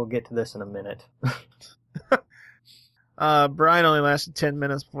 And I will get to this in a minute. Bryan only lasted 10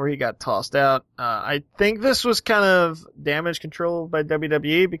 minutes before he got tossed out. I think this was kind of damage control by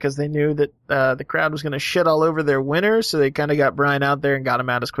WWE because they knew that the crowd was going to shit all over their winner, so they kind of got Bryan out there and got him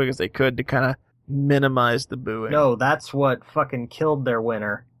out as quick as they could to kind of minimize the booing. No, that's what fucking killed their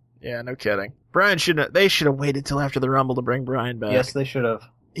winner. Yeah, no kidding. They should have waited till after the Rumble to bring Bryan back. Yes, they should have.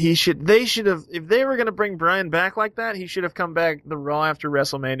 They should have, if they were going to bring Bryan back like that, he should have come back the Raw after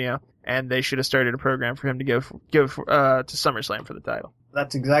WrestleMania, and they should have started a program for him to go to SummerSlam for the title.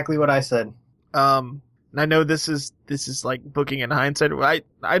 That's exactly what I said. And I know this is like booking in hindsight.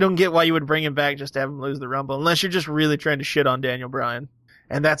 I don't get why you would bring him back just to have him lose the Rumble, unless you're just really trying to shit on Daniel Bryan.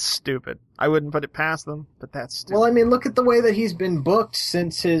 And that's stupid. I wouldn't put it past them, but that's stupid. Well, I mean, look at the way that he's been booked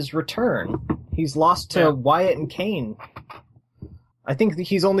since his return. He's lost to Wyatt and Kane. I think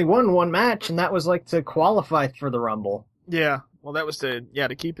he's only won one match, and that was like to qualify for the Rumble. Yeah, well, that was to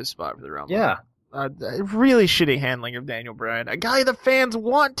keep his spot for the Rumble. Yeah. Really shitty handling of Daniel Bryan. A guy the fans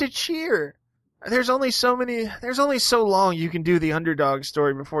want to cheer. There's only so long you can do the underdog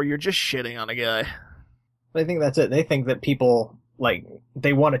story before you're just shitting on a guy. I think that's it. They think that people, like,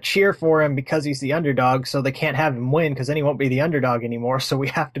 they want to cheer for him because he's the underdog, so they can't have him win because then he won't be the underdog anymore, so we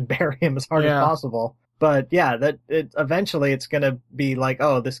have to bury him as hard as possible. But yeah, eventually it's going to be like,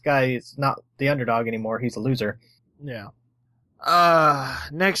 oh, this guy is not the underdog anymore, he's a loser. Yeah.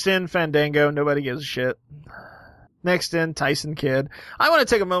 Next in, Fandango, nobody gives a shit. Next in, Tyson Kidd. I want to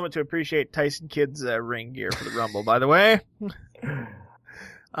take a moment to appreciate Tyson Kidd's ring gear for the Rumble, by the way.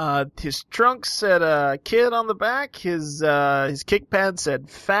 His trunks said Kid on the back. His kick pad said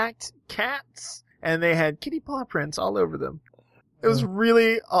Fact Cats, and they had kitty paw prints all over them. It was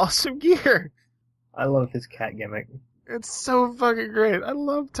really awesome gear. I love his cat gimmick. It's so fucking great. I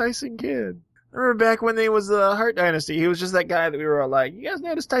love Tyson Kidd. I remember back when he was the Hart Dynasty, he was just that guy that we were all like, you guys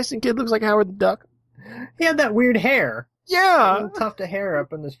notice Tyson Kidd looks like Howard the Duck? He had that weird hair. Yeah. Tuft of hair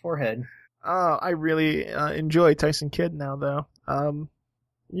up on his forehead. I really enjoy Tyson Kidd now, though.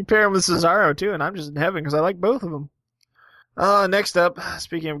 You pair him with Cesaro, too, and I'm just in heaven because I like both of them. Next up,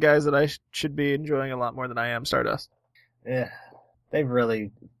 speaking of guys that I should be enjoying a lot more than I am, Stardust. Yeah, they've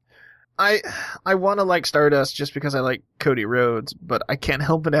really... I want to like Stardust just because I like Cody Rhodes, but I can't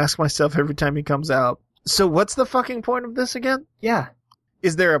help but ask myself every time he comes out, so what's the fucking point of this again? Yeah.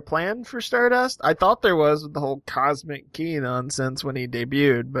 Is there a plan for Stardust? I thought there was with the whole Cosmic Key nonsense when he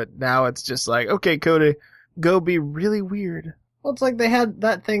debuted, but now it's just like, okay, Cody, go be really weird. Well, it's like they had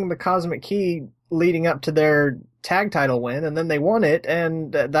that thing, the Cosmic Key, leading up to their tag title win, and then they won it,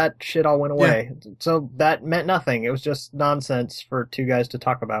 and that shit all went away. Yeah. So that meant nothing. It was just nonsense for two guys to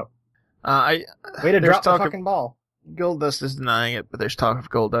talk about. Way to drop the fucking ball. Goldust is denying it, but there's talk of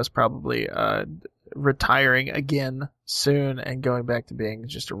Goldust probably retiring again soon and going back to being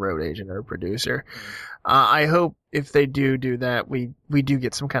just a road agent or a producer. I hope if they do that, we do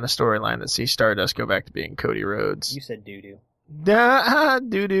get some kind of storyline that sees Stardust go back to being Cody Rhodes. You said doo-doo.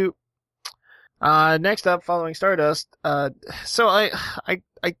 Doo-doo. Next up, following Stardust, so I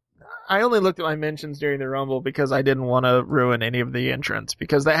only looked at my mentions during the Rumble because I didn't want to ruin any of the entrants,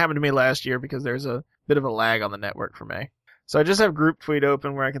 because that happened to me last year because there's a bit of a lag on the network for me. So I just have Group Tweet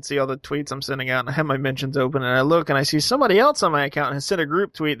open where I can see all the tweets I'm sending out, and I have my mentions open, and I look and I see somebody else on my account has sent a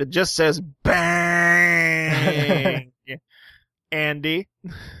group tweet that just says bang. Andy.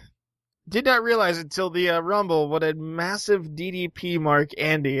 Did not realize until the Rumble what a massive DDP mark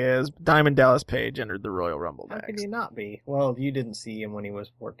Andy is. Diamond Dallas Page entered the Royal Rumble next. How could he not be? Well, you didn't see him when he was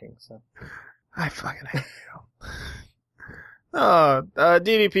working, so. I fucking hate you.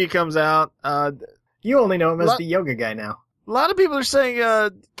 DDP comes out. You only know him as the yoga guy now. A lot of people are saying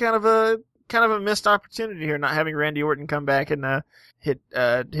kind of a missed opportunity here, not having Randy Orton come back and hit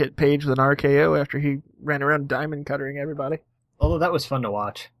Page with an RKO after he ran around diamond cuttering everybody. Although that was fun to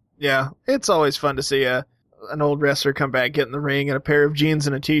watch. Yeah, it's always fun to see an old wrestler come back, get in the ring in a pair of jeans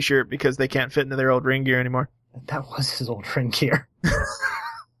and a t-shirt because they can't fit into their old ring gear anymore. That was his old ring gear. I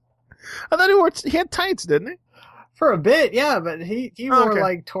thought he had tights, didn't he? For a bit, yeah, but he wore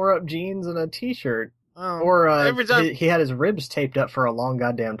like tore up jeans and a t-shirt. Oh, or every time he had his ribs taped up for a long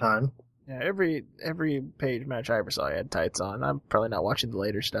goddamn time. Yeah, every Page match I ever saw he had tights on. I'm probably not watching the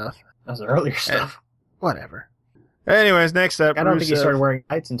later stuff. That was the earlier stuff. Whatever. Anyways, next up, I don't think he started wearing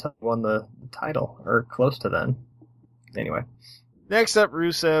tights until he won the title, or close to then. Anyway. Next up,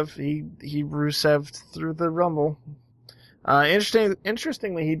 Rusev. He Rusev'd through the Rumble.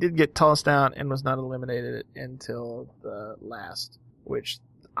 Interestingly, he did get tossed out and was not eliminated until the last, which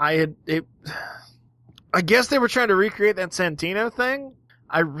I guess they were trying to recreate that Santino thing.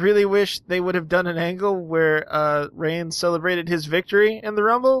 I really wish they would have done an angle where Reigns celebrated his victory in the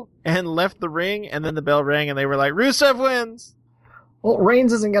Rumble and left the ring, and then the bell rang and they were like, Rusev wins! Well,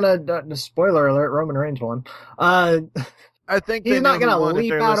 Reigns isn't gonna, spoiler alert, Roman Reigns won. I think he's not gonna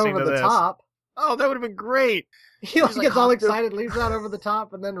leap out over the top. Oh, that would have been great! He gets all excited, leaps out over the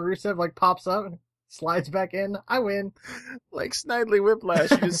top, and then Rusev pops up and slides back in. I win. Like Snidely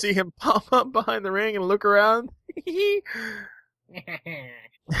Whiplash, you just see him pop up behind the ring and look around.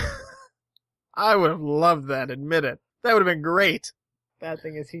 I would have loved that, admit it. That would have been great. Bad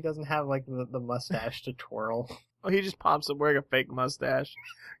thing is he doesn't have, like, the mustache to twirl. Oh, he just pops up wearing a fake mustache.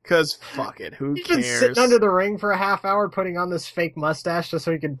 Cause fuck it, who He's cares? been sitting under the ring for a half hour putting on this fake mustache just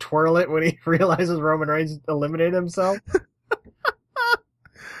so he can twirl it when he realizes Roman Reigns eliminated himself.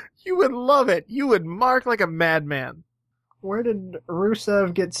 You would love it. You would mark like a madman. Where did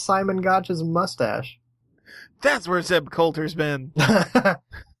Rusev get Simon Gotch's mustache? That's where Zeb Coulter's been.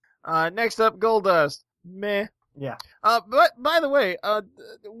 Next up, Goldust. Meh. Yeah. But by the way,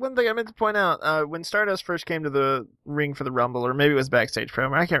 one thing I meant to point out, when Stardust first came to the ring for the Rumble, or maybe it was backstage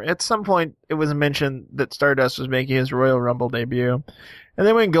promo, I can't. At some point, it was mentioned that Stardust was making his Royal Rumble debut, and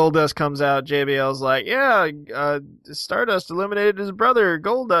then when Goldust comes out, JBL's like, "Yeah, Stardust eliminated his brother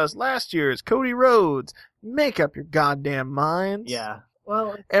Goldust last year. It's Cody Rhodes. Make up your goddamn minds." Yeah.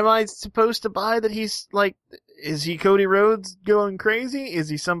 Well, am I supposed to buy that he's like? Is he Cody Rhodes going crazy? Is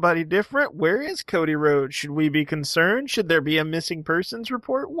he somebody different? Where is Cody Rhodes? Should we be concerned? Should there be a missing persons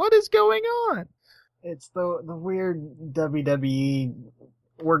report? What is going on? It's the weird WWE,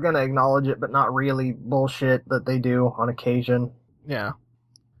 we're going to acknowledge it, but not really bullshit that they do on occasion. Yeah.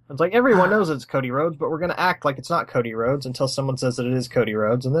 It's like everyone knows it's Cody Rhodes, but we're going to act like it's not Cody Rhodes until someone says that it is Cody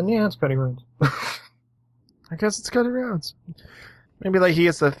Rhodes, and then, yeah, it's Cody Rhodes. I guess it's Cody Rhodes. Maybe like he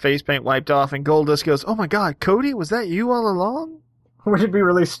gets the face paint wiped off and Goldust goes, "Oh my god, Cody, was that you all along?" Which would be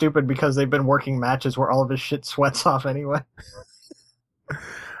really stupid because they've been working matches where all of his shit sweats off anyway.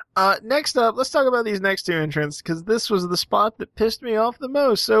 Next up, let's talk about these next two entrants because this was the spot that pissed me off the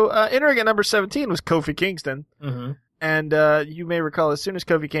most. So entering at number 17 was Kofi Kingston. Mm-hmm. And you may recall as soon as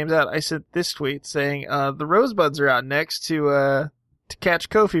Kofi came out, I sent this tweet saying the Rosebuds are out next to catch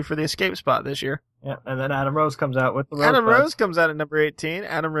Kofi for the escape spot this year. Yeah, and then Adam Rose comes out with the Rosebuds. Adam Rose comes out at number 18.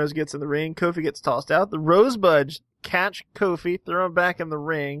 Adam Rose gets in the ring. Kofi gets tossed out. The Rosebuds catch Kofi, throw him back in the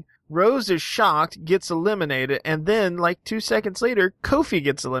ring. Rose is shocked, gets eliminated, and then, like 2 seconds later, Kofi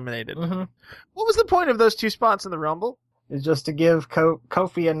gets eliminated. Mm-hmm. What was the point of those two spots in the Rumble? It's just to give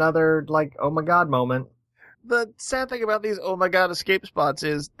Kofi another, like, oh my god moment. The sad thing about these oh my god escape spots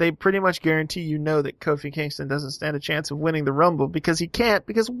is they pretty much guarantee you know that Kofi Kingston doesn't stand a chance of winning the Rumble because he can't,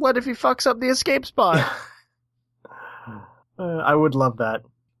 because what if he fucks up the escape spot? I would love that.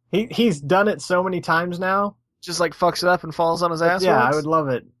 He's done it so many times now. Just like fucks it up and falls on his ass. Yeah, once. I would love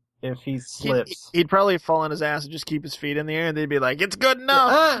it if he slips. He'd probably fall on his ass and just keep his feet in the air and they'd be like, "It's good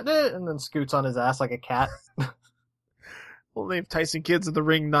enough!" And then scoots on his ass like a cat. We'll leave Tyson Kidd's in the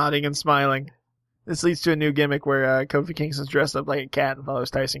ring nodding and smiling. This leads to a new gimmick where Kofi Kingston's dressed up like a cat and follows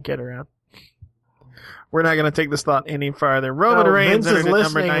Tyson Kidd around. We're not going to take this thought any farther. Roman Reigns Vince is entered at number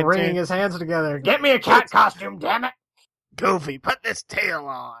listening, 19. wringing his hands together. Get me a cat costume, damn it! Kofi, put this tail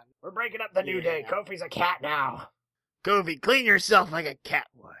on. We're breaking up the New Day. Kofi's a cat now. Kofi, clean yourself like a cat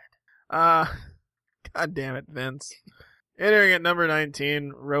would. God damn it, Vince. Entering at number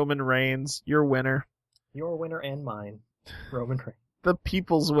 19, Roman Reigns, your winner. Your winner and mine, Roman Reigns. The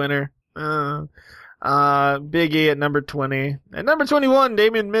people's winner. Big E at number 20. At number 21,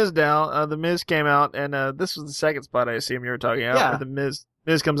 Damien Mizdow. The Miz came out, and this was the second spot I assume you were talking about. Yeah. Where the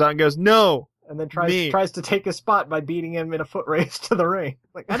Miz comes out and goes, "No!" And then tries to take his spot by beating him in a foot race to the ring.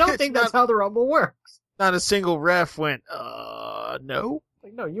 Like, I don't think that's how the Rumble works. Not a single ref went, no?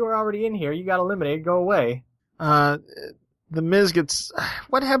 Like, no, you were already in here. You got eliminated. Go away. The Miz gets...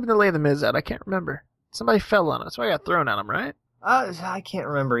 What happened to lay the Miz out? I can't remember. Somebody fell on it, so I got thrown at him, right? I can't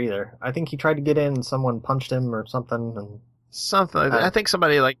remember either. I think he tried to get in and someone punched him or something. And something like that. I think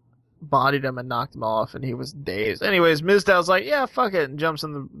somebody, like, bodied him and knocked him off, and he was dazed. Anyways, Mizdow's like, "Yeah, fuck it," and jumps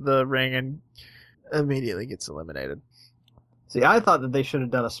in the ring and immediately gets eliminated. See, I thought that they should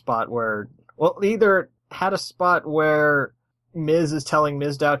have done a spot where... Well, either had a spot where Miz is telling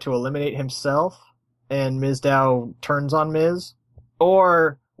Mizdow to eliminate himself, and Mizdow turns on Miz,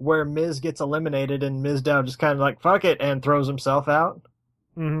 or where Miz gets eliminated and Mizdow just kind of like, fuck it, and throws himself out.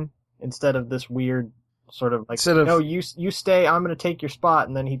 Mm-hmm. Instead of this weird sort of like, no, you stay, I'm going to take your spot,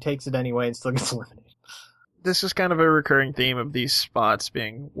 and then he takes it anyway and still gets eliminated. This is kind of a recurring theme of these spots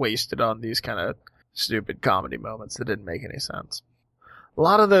being wasted on these kind of stupid comedy moments that didn't make any sense. A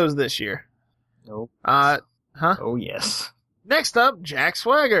lot of those this year. Nope. Oh, yes. Next up, Jack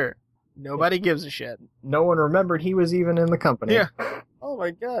Swagger. Nobody gives a shit. No one remembered he was even in the company. Yeah. Oh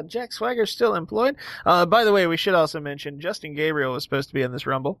my god, Jack Swagger's still employed. By the way, we should also mention Justin Gabriel was supposed to be in this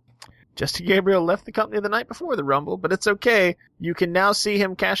Rumble. Justin Gabriel left the company the night before the Rumble, but it's okay. You can now see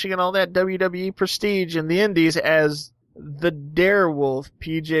him cashing in all that WWE prestige in the Indies as the Darewolf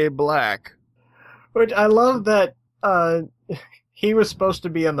PJ Black. Which I love that he was supposed to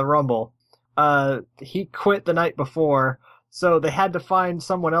be in the Rumble. He quit the night before, So they had to find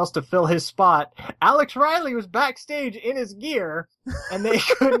someone else to fill his spot. Alex Riley was backstage in his gear, and they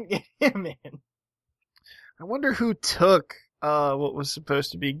couldn't get him in. I wonder who took what was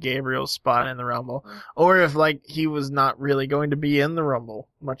supposed to be Gabriel's spot in the Rumble, or if he was not really going to be in the Rumble.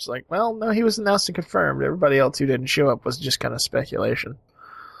 Much like, well, no, he was announced and confirmed. Everybody else who didn't show up was just kind of speculation.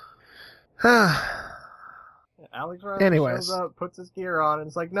 Alex Riley shows up, puts his gear on, and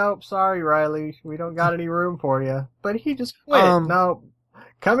it's like, nope, sorry, Riley, we don't got any room for you. But he just quit. No,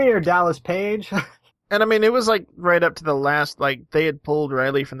 come here, Dallas Page. And I mean, it was right up to the last, they had pulled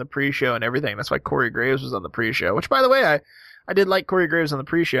Riley from the pre-show and everything. That's why Corey Graves was on the pre-show, which, by the way, I did like Corey Graves on the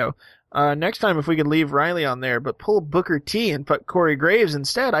pre-show. Next time, if we could leave Riley on there, but pull Booker T and put Corey Graves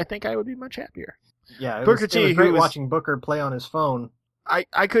instead, I think I would be much happier. Yeah, it was great watching Booker play on his phone.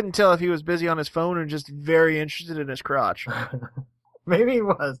 I couldn't tell if he was busy on his phone or just very interested in his crotch. Maybe he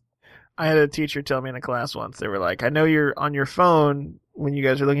was. I had a teacher tell me in a class once, they were like, I know you're on your phone when you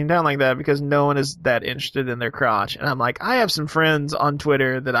guys are looking down like that because no one is that interested in their crotch. And I'm like, I have some friends on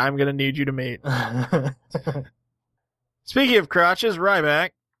Twitter that I'm going to need you to meet. Speaking of crotches,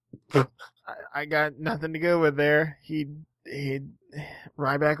 Ryback. I got nothing to go with there.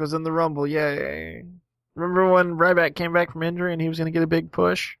 Ryback was in the Rumble, yay. Remember when Ryback came back from injury and he was going to get a big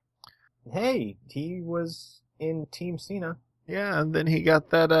push? Hey, he was in Team Cena. Yeah, and then he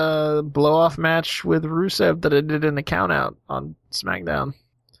got that blow-off match with Rusev that I did in the count-out on SmackDown.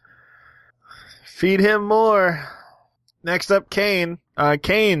 Feed him more. Next up, Kane.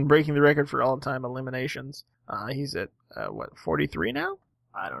 Kane breaking the record for all-time eliminations. He's at, 43 now?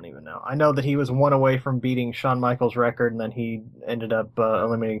 I don't even know. I know that he was one away from beating Shawn Michaels' record, and then he ended up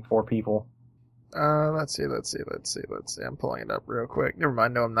eliminating 4 people. Let's see. I'm pulling it up real quick. Never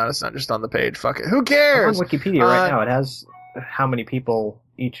mind. No, I'm not. It's not just on the page. Fuck it. Who cares? On Wikipedia right now. It has how many people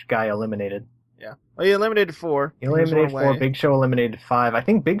each guy eliminated. Yeah. Well, he eliminated 4. He eliminated 4. Big Show eliminated 5. I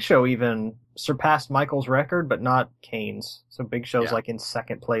think Big Show even surpassed Michaels' record, but not Kane's. So Big Show's in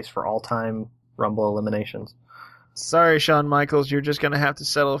second place for all-time Rumble eliminations. Sorry, Shawn Michaels. You're just going to have to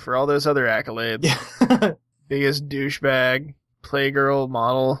settle for all those other accolades. Biggest douchebag, playgirl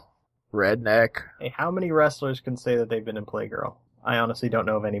model. Redneck. Hey, how many wrestlers can say that they've been in Playgirl? I honestly don't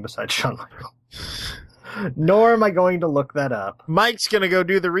know of any besides Shawn Michaels. Nor am I going to look that up. Mike's going to go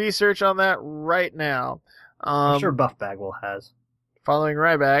do the research on that right now. I'm sure Buff Bagwell has. Following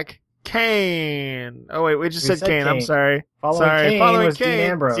Ryback, Kane. Oh, wait, we just said Kane. I'm sorry. Following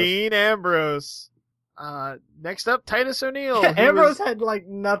Kane was Dean Ambrose. Next up, Titus O'Neil. Ambrose had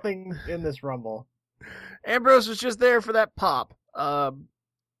nothing in this Rumble. Ambrose was just there for that pop.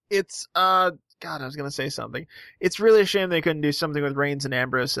 It's God, I was gonna say something. It's really a shame they couldn't do something with Reigns and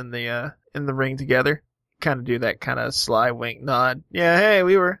Ambrose in the ring together. Kind of do that kind of sly wink nod. Yeah, hey,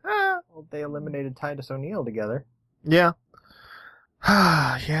 we were. Well, they eliminated Titus O'Neil together. Yeah.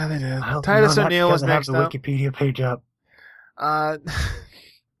 Yeah, they did. Titus O'Neil was next up. I have the Wikipedia page up.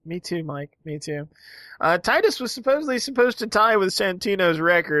 Me too, Mike. Me too. Titus was supposed to tie with Santino's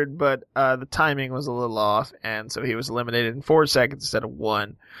record, but the timing was a little off, and so he was eliminated in 4 seconds instead of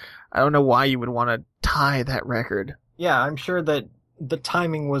 1. I don't know why you would want to tie that record. Yeah, I'm sure that the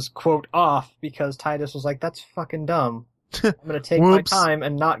timing was, quote, off, because Titus was like, that's fucking dumb. I'm going to take my time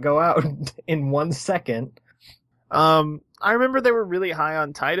and not go out in 1 second. I remember they were really high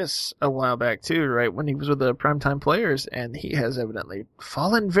on Titus a while back, too, right, when he was with the Primetime Players, and he has evidently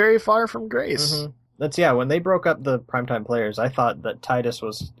fallen very far from grace. Mm-hmm. When they broke up the Primetime Players, I thought that Titus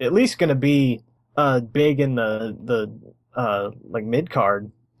was at least going to be big in the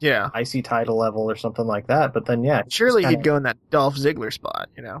mid-card. Yeah. IC title level or something like that, but then, surely he'd go in that Dolph Ziggler spot,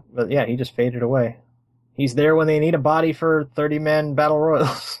 you know? But, yeah, he just faded away. He's there when they need a body for 30-man battle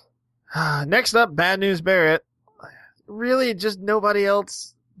royals. Next up, Bad News Barrett. Really, just nobody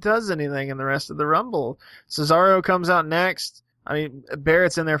else does anything in the rest of the Rumble. Cesaro comes out next. I mean,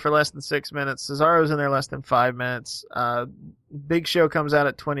 Barrett's in there for less than 6 minutes. Cesaro's in there less than 5 minutes. Big Show comes out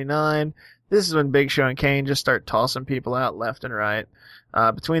at 29. This is when Big Show and Kane just start tossing people out left and right.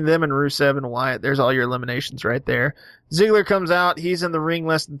 Between them and Rusev and Wyatt, there's all your eliminations right there. Ziggler comes out. He's in the ring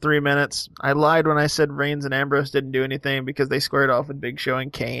less than 3 minutes. I lied when I said Reigns and Ambrose didn't do anything because they squared off with Big Show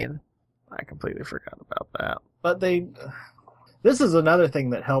and Kane. I completely forgot about that. But this is another thing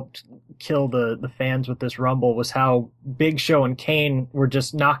that helped kill the fans with this Rumble was how Big Show and Kane were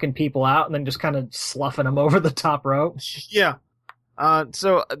just knocking people out and then just kind of sloughing them over the top rope. Yeah.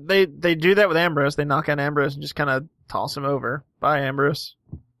 So they do that with Ambrose. They knock out Ambrose and just kind of toss him over. Bye, Ambrose.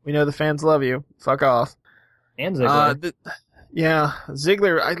 We know the fans love you. Fuck off. And Ziggler.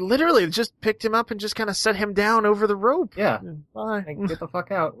 Ziggler. I literally just picked him up and just kind of set him down over the rope. Yeah. Bye. Get the fuck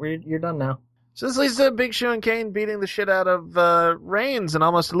out. You're done now. So this leads to Big Show and Kane beating the shit out of Reigns and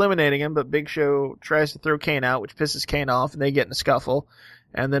almost eliminating him, but Big Show tries to throw Kane out, which pisses Kane off, and they get in a scuffle.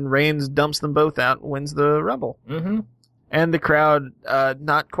 And then Reigns dumps them both out and wins the Rumble. Mm-hmm. And the crowd,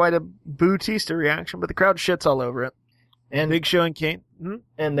 not quite a Bautista reaction, but the crowd shits all over it. And Big Show and Kane.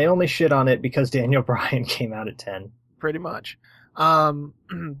 And they only shit on it because Daniel Bryan came out at 10. Pretty much.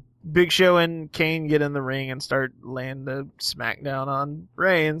 Big Show and Kane get in the ring and start laying the smackdown on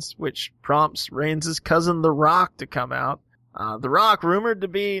Reigns, which prompts Reigns' cousin The Rock to come out. The Rock, rumored to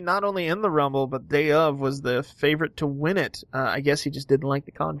be not only in the Rumble, but day of, was the favorite to win it. I guess he just didn't like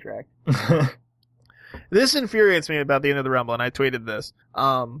the contract. This infuriates me about the end of the Rumble, and I tweeted this.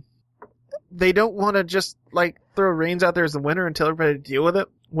 They don't want to just, throw Reigns out there as the winner and tell everybody to deal with it.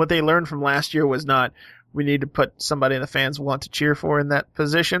 What they learned from last year was not, we need to put somebody the fans want to cheer for in that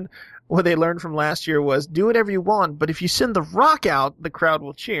position. What they learned from last year was, do whatever you want, but if you send The Rock out, the crowd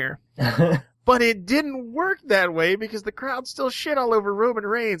will cheer. But it didn't work that way because the crowd still shit all over Roman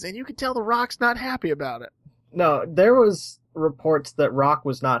Reigns, and you could tell The Rock's not happy about it. No, there was reports that Rock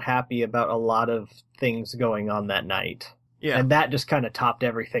was not happy about a lot of things going on that night. Yeah. And that just kind of topped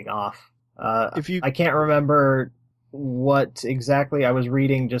everything off. I can't remember what exactly. I was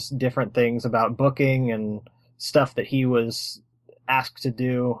reading just different things about booking and stuff that he was asked to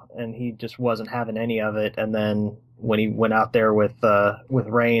do, and he just wasn't having any of it. And then when he went out there with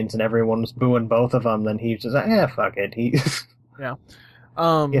Reigns and everyone was booing both of them, then he was just like, fuck it. Yeah.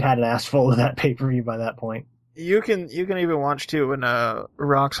 It had an ass full of that pay-per-view by that point. You can even watch too when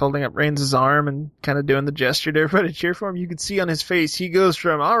Rock's holding up Reigns' arm and kind of doing the gesture to everybody to cheer for him. You can see on his face he goes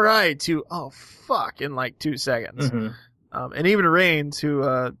from all right to oh fuck in 2 seconds. Mm-hmm. And even Reigns,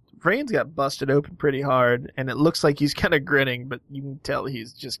 Reigns got busted open pretty hard, and it looks like he's kind of grinning, but you can tell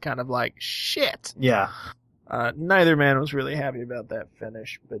he's just kind of like shit. Yeah. Neither man was really happy about that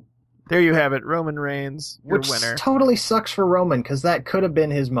finish, but there you have it, Roman Reigns, your winner. Which totally sucks for Roman because that could have been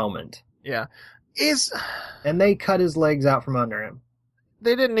his moment. Yeah. And they cut his legs out from under him.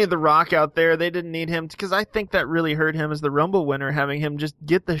 They didn't need The Rock out there. They didn't need him because I think that really hurt him as the Rumble winner, having him just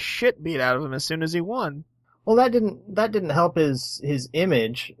get the shit beat out of him as soon as he won. Well, that didn't help his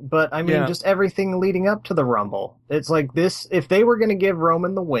image, but I mean, just everything leading up to the Rumble. It's like this. If they were going to give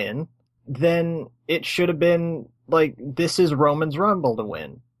Roman the win, then it should have been like this is Roman's Rumble to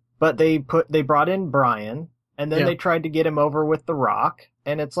win. But they brought in Bryan, and then they tried to get him over with The Rock.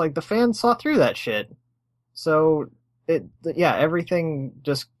 And it's like the fans saw through that shit. So everything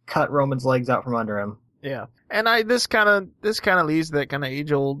just cut Roman's legs out from under him. Yeah. And this kind of leads to that kind of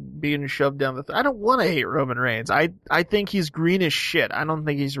age old being shoved down the I don't want to hate Roman Reigns. I think he's green as shit. I don't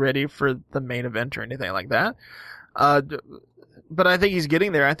think he's ready for the main event or anything like that. But I think he's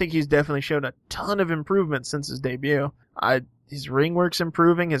getting there. I think he's definitely shown a ton of improvement since his debut. His ring work's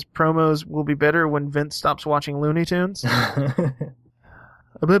improving. His promos will be better when Vince stops watching Looney Tunes.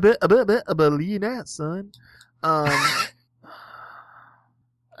 I believe that, son.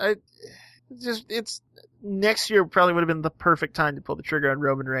 It's next year probably would have been the perfect time to pull the trigger on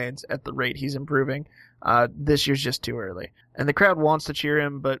Roman Reigns at the rate he's improving. This year's just too early. And the crowd wants to cheer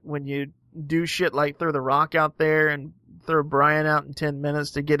him, but when you do shit like throw The Rock out there and throw Bryan out in 10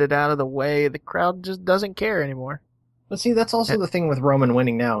 minutes to get it out of the way, the crowd just doesn't care anymore. But see, that's also the thing with Roman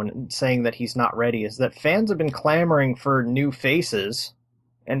winning now and saying that he's not ready, is that fans have been clamoring for new faces.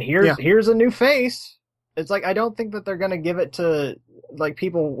 And here's a new face. It's like, I don't think that they're going to give it to,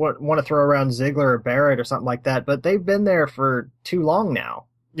 people want to throw around Ziggler or Barrett or something like that, but they've been there for too long now.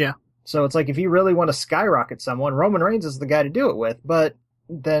 Yeah. So it's like, if you really want to skyrocket someone, Roman Reigns is the guy to do it with, but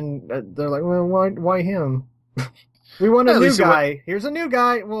then they're like, well, why him? We want a new guy. Here's a new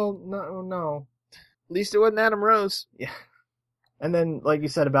guy. Well, no. At least it wasn't Adam Rose. Yeah. And then, like you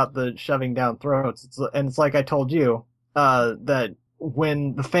said about the shoving down throats, it's like I told you, that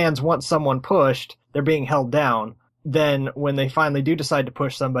when the fans want someone pushed, they're being held down. Then when they finally do decide to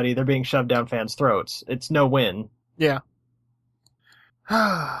push somebody, they're being shoved down fans' throats. It's no win. Yeah.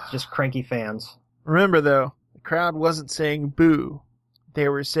 Just cranky fans. Remember, though, the crowd wasn't saying boo. They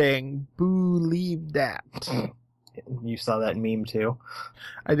were saying, boo, leave that. You saw that meme, too.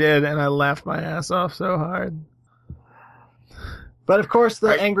 I did, and I laughed my ass off so hard. But, of course, the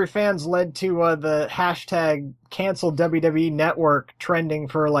angry fans led to the hashtag cancel WWE Network trending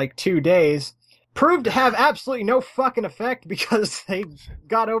for 2 days. Proved to have absolutely no fucking effect because they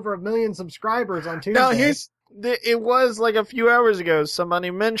got over 1 million subscribers on Tuesday. No, it was a few hours ago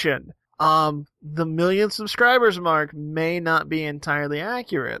somebody mentioned the 1 million subscribers mark may not be entirely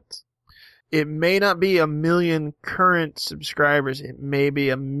accurate. It may not be 1 million current subscribers. It may be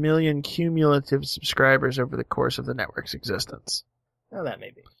 1 million cumulative subscribers over the course of the network's existence. Oh, that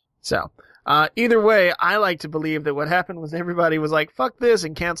may be. So, Either way, I like to believe that what happened was everybody was like, fuck this,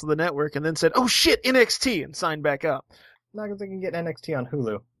 and canceled the network, and then said, oh shit, NXT, and signed back up. Not because they can get NXT on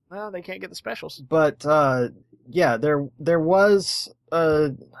Hulu. Well, they can't get the specials. But, yeah, there was,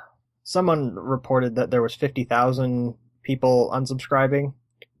 someone reported that there was 50,000 people unsubscribing.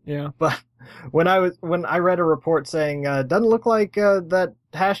 Yeah. But when I read a report saying, doesn't look like, that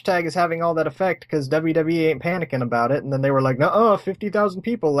hashtag is having all that effect because WWE ain't panicking about it, and then they were like, no, 50,000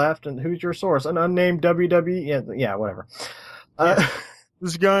 people left, and who's your source? An unnamed WWE? Yeah, whatever.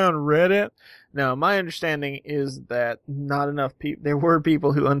 This guy on Reddit? No, my understanding is that not enough people, there were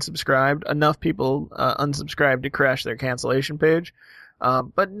people who unsubscribed, enough people unsubscribed to crash their cancellation page,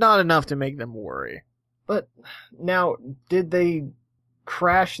 but not enough to make them worry. But now, did they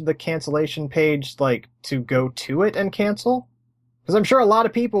crash the cancellation page, like, to go to it and cancel? Because I'm sure a lot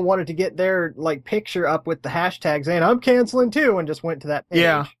of people wanted to get their, like, picture up with the hashtag saying, I'm canceling too, and just went to that page.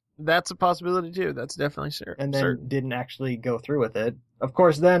 Yeah, that's a possibility too. That's definitely certain. And then didn't actually go through with it. Of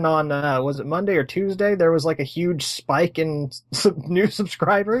course, then on, was it Monday or Tuesday, there was, like, a huge spike in new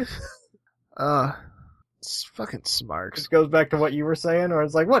subscribers. It's fucking smart. This goes back to what you were saying, or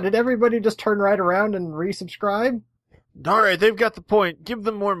it's like, what, did everybody just turn right around and resubscribe? Alright, they've got the point. Give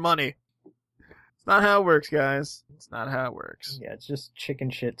them more money. It's not how it works, guys. It's not how it works. Yeah, it's just chicken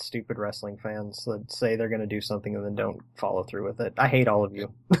shit stupid wrestling fans that say they're gonna do something and then don't follow through with it. I hate all of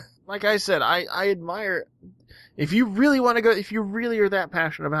you. Like I said, I admire... If you really want to go... If you really are that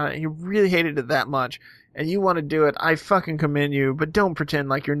passionate about it, and you really hated it that much, and you want to do it, I fucking commend you, but don't pretend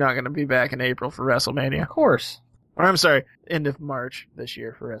like you're not gonna be back in April for WrestleMania. Of course. Or I'm sorry, end of March this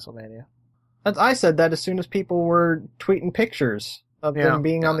year for WrestleMania. I said that as soon as people were tweeting pictures of them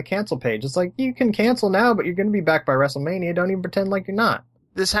being on the cancel page. It's like, you can cancel now, but you're going to be back by WrestleMania. Don't even pretend like you're not.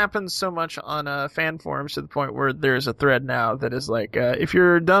 This happens so much on fan forums to the point where there's a thread now that is like, if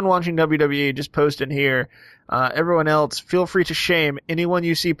you're done watching WWE, just post in here. Everyone else, feel free to shame anyone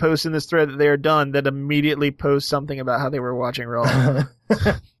you see post in this thread that they are done, that immediately post something about how they were watching Raw.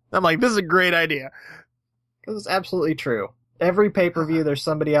 I'm like, this is a great idea. Because it's absolutely true. Every pay-per-view, there's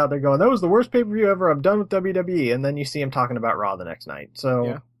somebody out there going, that was the worst pay-per-view ever, I'm done with WWE, and then you see him talking about Raw the next night.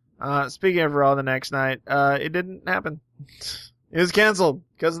 So, yeah. Speaking of Raw the next night, it didn't happen. It was canceled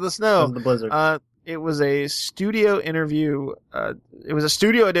because of the snow. Because of the blizzard. It was a studio interview. It was a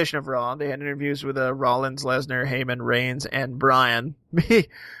studio edition of Raw. They had interviews with Rollins, Lesnar, Heyman, Reigns, and Bryan.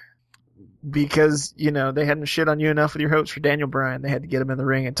 Because, you know, they hadn't shit on you enough with your hopes for Daniel Bryan. They had to get him in the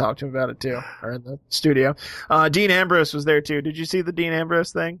ring and talk to him about it too, or in the studio. Dean Ambrose was there too. Did you see the Dean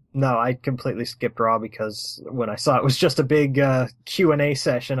Ambrose thing? No, I completely skipped Raw because when I saw it was just a big Q&A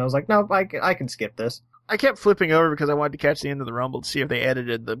session, I was like, no, I can skip this. I kept flipping over because I wanted to catch the end of the Rumble to see if they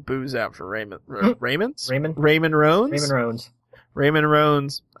edited the booze out for Raymond Rones? Raymond Rones. Raymond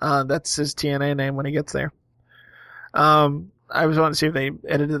Rones. That's his TNA name when he gets there. I was wanting to see if they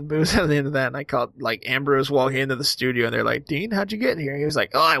edited the booze at the end of that, and I caught, like, Ambrose walking into the studio, and they're like, Dean, how'd you get here? He was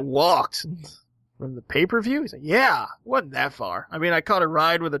like, I walked. From the pay-per-view? He's like, yeah, wasn't that far. I mean, I caught a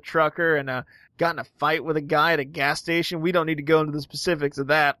ride with a trucker, and got in a fight with a guy at a gas station. We don't need to go into the specifics of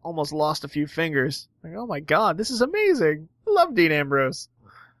that. Almost lost a few fingers. Like, oh my god, this is amazing. I love Dean Ambrose.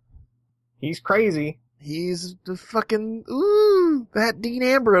 He's crazy. He's the fucking, ooh, that Dean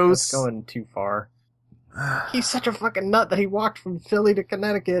Ambrose. That's going too far. He's such a fucking nut that he walked from Philly to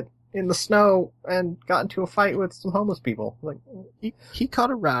Connecticut in the snow and got into a fight with some homeless people. Like, he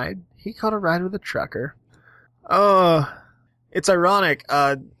caught a ride. He caught a ride with a trucker. It's ironic.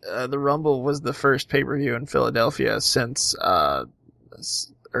 The Rumble was the first pay-per-view in Philadelphia since, I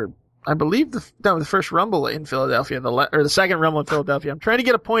believe the first Rumble in Philadelphia, the second Rumble in Philadelphia. I'm trying to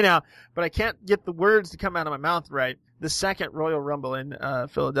get a point out, but I can't get the words to come out of my mouth right. The second Royal Rumble in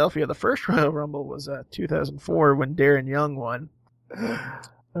Philadelphia. The first Royal Rumble was 2004 when Darren Young won.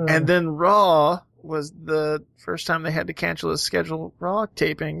 And then Raw was the first time they had to cancel a scheduled Raw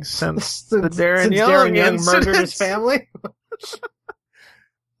taping since the Darren Young murdered his family.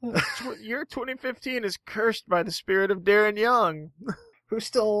 Year 2015 is cursed by the spirit of Darren Young. Who's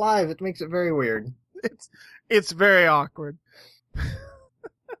still alive. It makes it very weird. It's very awkward.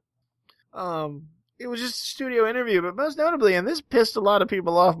 It was just a studio interview, but most notably, and this pissed a lot of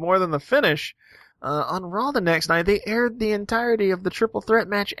people off more than the finish, on Raw the next night, they aired the entirety of the Triple Threat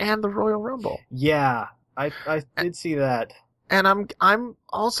match and the Royal Rumble. Yeah, I did see that. And I'm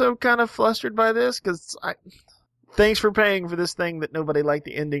also kind of flustered by this, because thanks for paying for this thing that nobody liked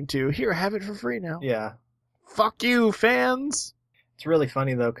the ending to. Here, have it for free now. Yeah. Fuck you, fans! It's really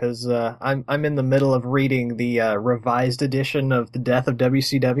funny, though, because I'm in the middle of reading the revised edition of The Death of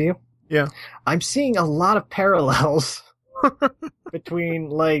WCW. Yeah. I'm seeing a lot of parallels between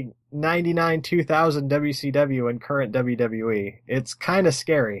like 99, 2000 WCW and current WWE. It's kind of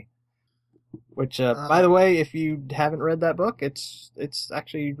scary. Which, by the way, if you haven't read that book, it's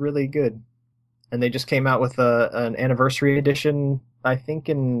actually really good. And they just came out with an anniversary edition, I think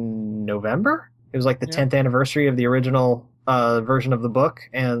in November? It was like the 10th anniversary of the original version of the book,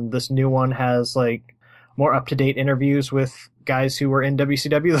 and this new one has like more up-to-date interviews with guys who were in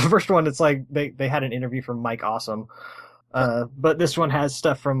WCW. The first one, it's like they had an interview from Mike Awesome. But this one has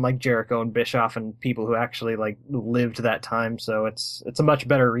stuff from like Jericho and Bischoff and people who actually like lived that time, so it's a much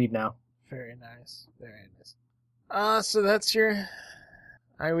better read now. Very nice. Very nice. So that's your...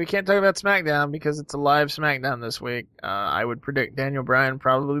 we can't talk about SmackDown because it's a live SmackDown this week. I would predict Daniel Bryan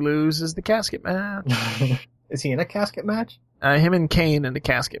probably loses the casket match. Is he in a casket match? Him and Kane in the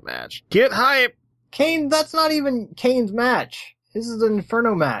casket match. Get hype! Kane, that's not even Kane's match. This is an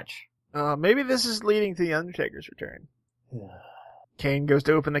Inferno match. Maybe this is leading to The Undertaker's return. Kane goes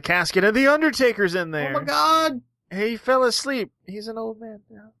to open the casket and The Undertaker's in there. Oh my god! He fell asleep. He's an old man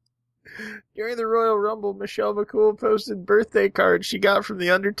now. During the Royal Rumble, Michelle McCool posted birthday cards she got from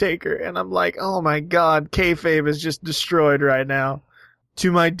The Undertaker, and I'm like, oh my god, kayfabe is just destroyed right now.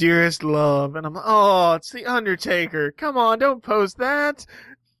 To my dearest love. And I'm like, oh, it's The Undertaker. Come on, don't post that.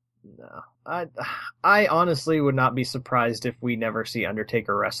 No. I honestly would not be surprised if we never see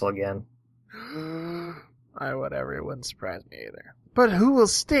Undertaker wrestle again. Whatever, it wouldn't surprise me either. But who will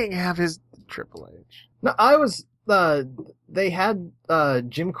Sting have his Triple H? No, they had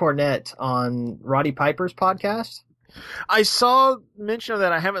Jim Cornette on Roddy Piper's podcast. I saw mention of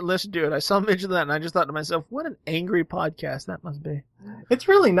that. I haven't listened to it. I saw mention of that, and I just thought to myself, what an angry podcast that must be. It's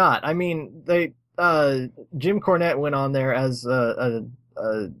really not. I mean, Jim Cornette went on there as a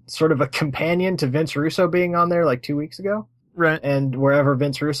sort of a companion to Vince Russo being on there like 2 weeks ago. Right. And wherever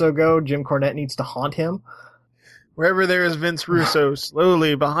Vince Russo go, Jim Cornette needs to haunt him. Wherever there is Vince Russo,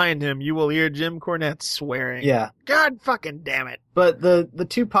 slowly behind him, you will hear Jim Cornette swearing. Yeah. God fucking damn it. But the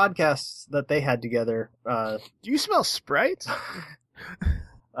two podcasts that they had together... Do you smell Sprite?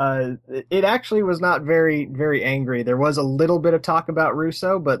 It actually was not very, very angry. There was a little bit of talk about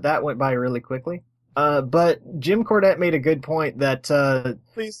Russo, but that went by really quickly. But Jim Cornette made a good point that...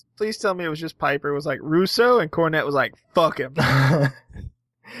 Please tell me it was just Piper was like, Russo, and Cornette was like, fuck him.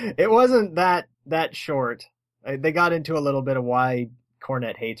 It wasn't that short. They got into a little bit of why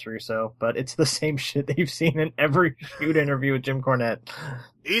Cornette hates Russo, but it's the same shit that you've seen in every shoot interview with Jim Cornette.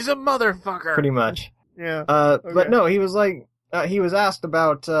 He's a motherfucker. Pretty much. Yeah. Okay. But no, he was like, he was asked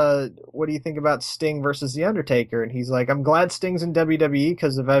about, what do you think about Sting versus The Undertaker? And he's like, I'm glad Sting's in WWE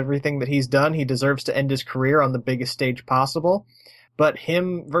because of everything that he's done. He deserves to end his career on the biggest stage possible. But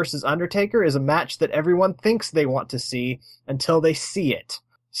him versus Undertaker is a match that everyone thinks they want to see until they see it.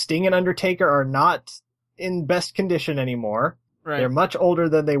 Sting and Undertaker are not in best condition anymore. Right. They're much older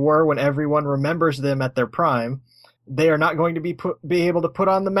than they were when everyone remembers them at their prime. They are not going to be able to put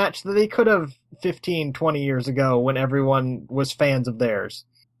on the match that they could have 15, 20 years ago when everyone was fans of theirs.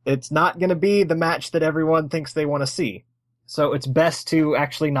 It's not going to be the match that everyone thinks they want to see. So it's best to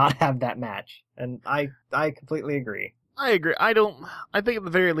actually not have that match. And I completely agree. I agree. I think at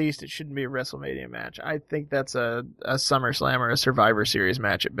the very least it shouldn't be a WrestleMania match. I think that's a SummerSlam or a Survivor Series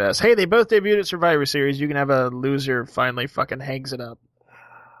match at best. Hey, they both debuted at Survivor Series. You can have a loser finally fucking hangs it up.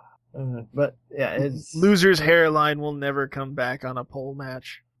 But yeah, loser's hairline will never come back on a pole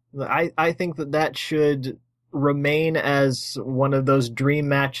match. I think that should remain as one of those dream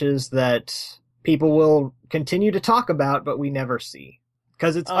matches that people will continue to talk about, but we never see.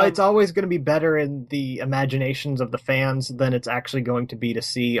 Because it's always going to be better in the imaginations of the fans than it's actually going to be to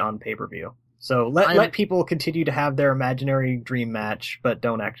see on pay-per-view. So let people continue to have their imaginary dream match, but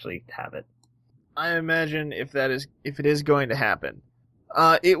don't actually have it. I imagine if it is going to happen,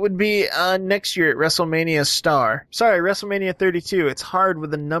 it would be next year at WrestleMania Star. Sorry, WrestleMania 32. It's hard with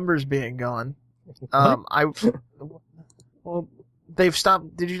the numbers being gone. Well, they've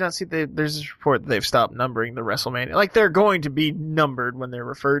stopped. Did you not see there's this report that they've stopped numbering the WrestleMania? Like, they're going to be numbered when they're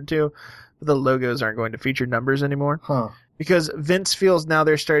referred to, but the logos aren't going to feature numbers anymore. Huh. Because Vince feels now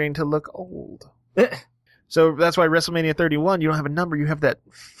they're starting to look old. So that's why WrestleMania 31, you don't have a number, you have that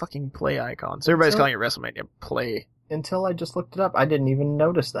fucking play icon. So everybody's calling it WrestleMania Play. Until I just looked it up, I didn't even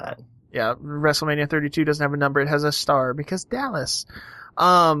notice that. Yeah, WrestleMania 32 doesn't have a number, it has a star, because Dallas.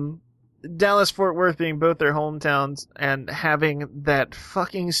 Dallas, Fort Worth being both their hometowns and having that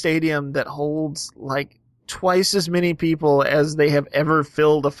fucking stadium that holds like twice as many people as they have ever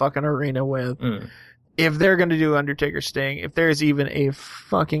filled a fucking arena with. If they're going to do Undertaker Sting, if there's even a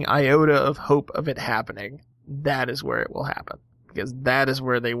fucking iota of hope of it happening, that is where it will happen. because that is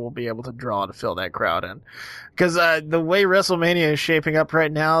where they will be able to draw to fill that crowd in. Because the way WrestleMania is shaping up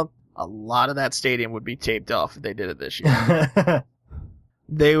right now, a lot of that stadium would be taped off if they did it this year.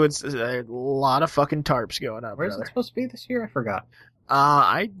 They would a lot of fucking tarps going up. Where's it supposed to be this year? I forgot.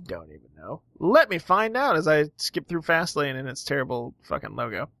 I don't even know. Let me find out as I skip through Fastlane and its terrible fucking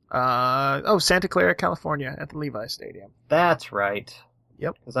logo. Santa Clara, California, at the Levi Stadium. That's right.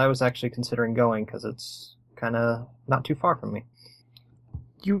 Yep. Because I was actually considering going because it's kind of not too far from me.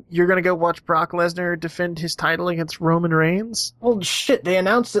 You're gonna go watch Brock Lesnar defend his title against Roman Reigns? Well, shit, they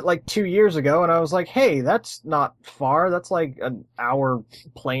announced it like 2 years ago, and I was like, hey, that's not far. That's like an hour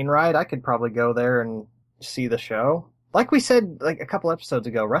plane ride. I could probably go there and see the show. Like we said like a couple episodes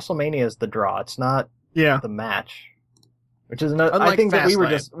ago, WrestleMania is the draw. It's not the match. Which is another. Unlike I think that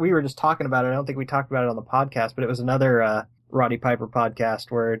Fastlane. we were just talking about it. I don't think we talked about it on the podcast, but it was another Roddy Piper podcast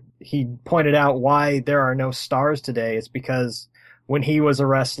where he pointed out why there are no stars today. It's because when he was a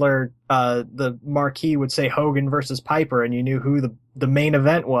wrestler, the marquee would say Hogan versus Piper, and you knew who the main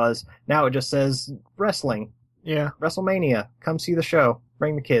event was. Now it just says wrestling. Yeah. WrestleMania. Come see the show.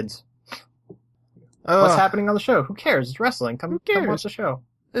 Bring the kids. What's happening on the show? Who cares? It's wrestling. Come watch the show.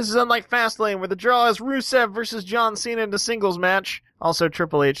 This is unlike Fastlane, where the draw is Rusev versus John Cena in a singles match. Also,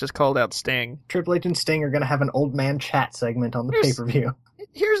 Triple H has called out Sting. Triple H and Sting are going to have an old man chat segment on the pay-per-view.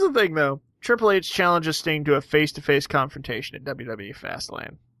 Here's the thing, though. Triple H challenges Sting to a face-to-face confrontation at WWE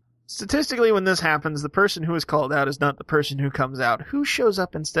Fastlane. Statistically, when this happens, the person who is called out is not the person who comes out. Who shows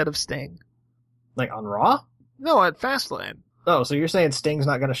up instead of Sting? Like on Raw? No, at Fastlane. Oh, so you're saying Sting's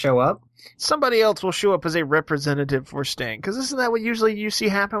not going to show up? Somebody else will show up as a representative for Sting. Because isn't that what usually you see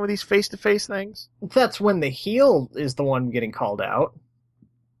happen with these face-to-face things? That's when the heel is the one getting called out.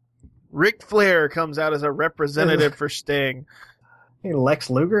 Ric Flair comes out as a representative for Sting. Hey, Lex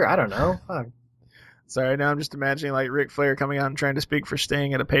Luger? I don't know. Fuck. Sorry, now I'm just imagining like Ric Flair coming out and trying to speak for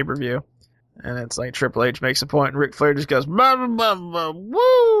Sting at a pay-per-view. And it's like Triple H makes a point and Ric Flair just goes, blah, blah, blah, blah,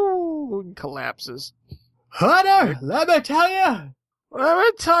 woo, and collapses. Hunter, let me tell you.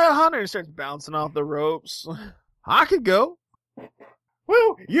 Hunter, and starts bouncing off the ropes. I could go.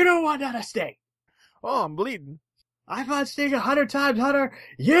 Woo, you don't want that to Sting. Oh, I'm bleeding. I fought Sting 100 times, Hunter.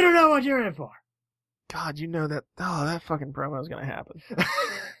 You don't know what you're in for. God, you know that. Oh, that fucking promo is going to happen.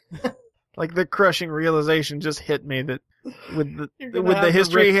 Like the crushing realization just hit me that with the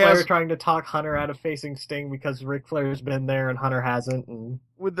history Ric he Flair has, trying to talk Hunter out of facing Sting because Ric Flair's been there and Hunter hasn't. And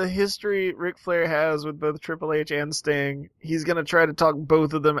with the history Ric Flair has with both Triple H and Sting, he's going to try to talk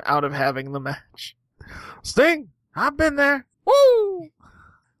both of them out of having the match. Sting, I've been there. Woo!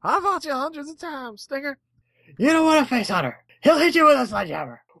 I fought you hundreds of times, Stinger. You don't want to face Hunter. He'll hit you with a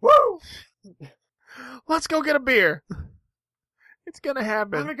sledgehammer. Woo! Let's go get a beer. It's gonna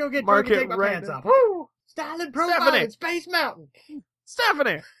happen. I'm gonna go get Mark drunk and it take my right pants now. off. Woo! Styling profile Stephanie. in Space Mountain.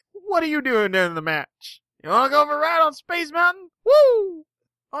 Stephanie, what are you doing during the match? You wanna go for a ride on Space Mountain? Woo!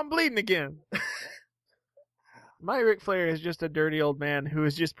 I'm bleeding again. My Ric Flair is just a dirty old man who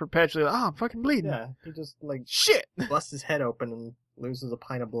is just perpetually like, I'm fucking bleeding. Yeah, he just like Shit! busts his head open and loses a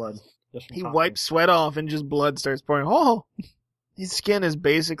pint of blood. Just from He talking. wipes sweat off and just blood starts pouring. Oh! His skin is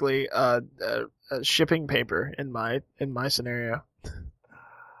basically shipping paper in my scenario.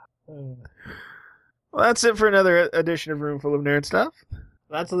 Well, that's it for another edition of Room Full of Nerd Stuff.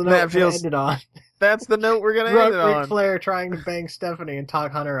 That's the note we ended on. That's the note we're gonna end it Ric on. Flair trying to bang Stephanie and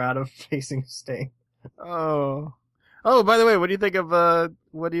talk Hunter out of facing Sting. Oh, by the way, what do you think of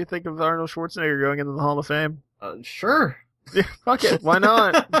Arnold Schwarzenegger going into the Hall of Fame? Sure. Yeah, fuck it, why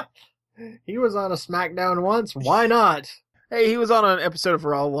not? He was on a SmackDown once. Why not? Hey, he was on an episode of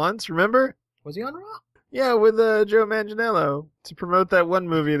Raw once. Remember? Was he on Raw? Yeah, with Joe Manganiello to promote that one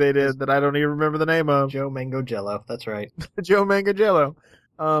movie they did that I don't even remember the name of. Joe Mango Jello. That's right. Joe Manganiello.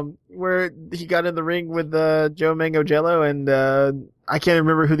 Where he got in the ring with Joe Manganiello, and I can't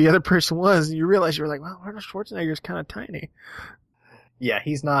remember who the other person was. And you realize you were like, wow, Arnold Schwarzenegger's kind of tiny. Yeah,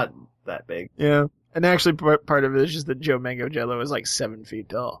 he's not that big. Yeah, and actually part of it is just that Joe Manganiello is like 7 feet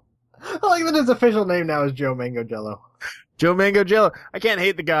tall. Well, even his official name now is Joe Mango Jello. Joe Manganiello. I can't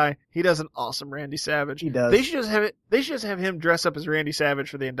hate the guy. He does an awesome Randy Savage. He does. They should just have him dress up as Randy Savage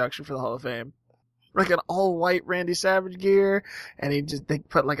for the induction for the Hall of Fame. Like an all-white Randy Savage gear, and they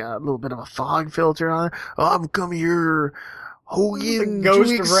put like a little bit of a fog filter on. Oh, I've come here, Hogan, the ghost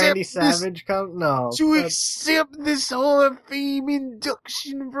to of Randy accept this, Savage come? No. to accept this Hall of Fame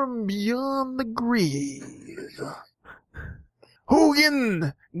induction from beyond the grave.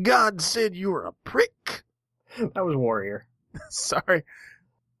 Hogan, God said you're a prick. That was Warrior. Sorry.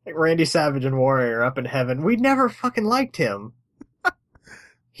 Like Randy Savage and Warrior up in heaven. We never fucking liked him.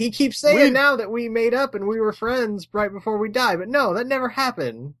 He keeps saying now that we made up and we were friends right before we died, but no, that never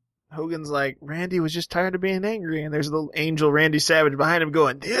happened. Hogan's like, Randy was just tired of being angry, and there's a little angel Randy Savage behind him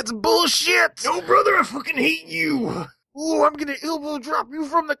going, that's bullshit! No, brother, I fucking hate you! Ooh, I'm gonna elbow drop you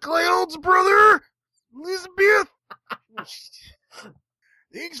from the clouds, brother! Elizabeth!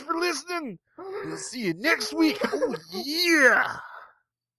 Thanks for listening! We'll see you next week! Oh, yeah!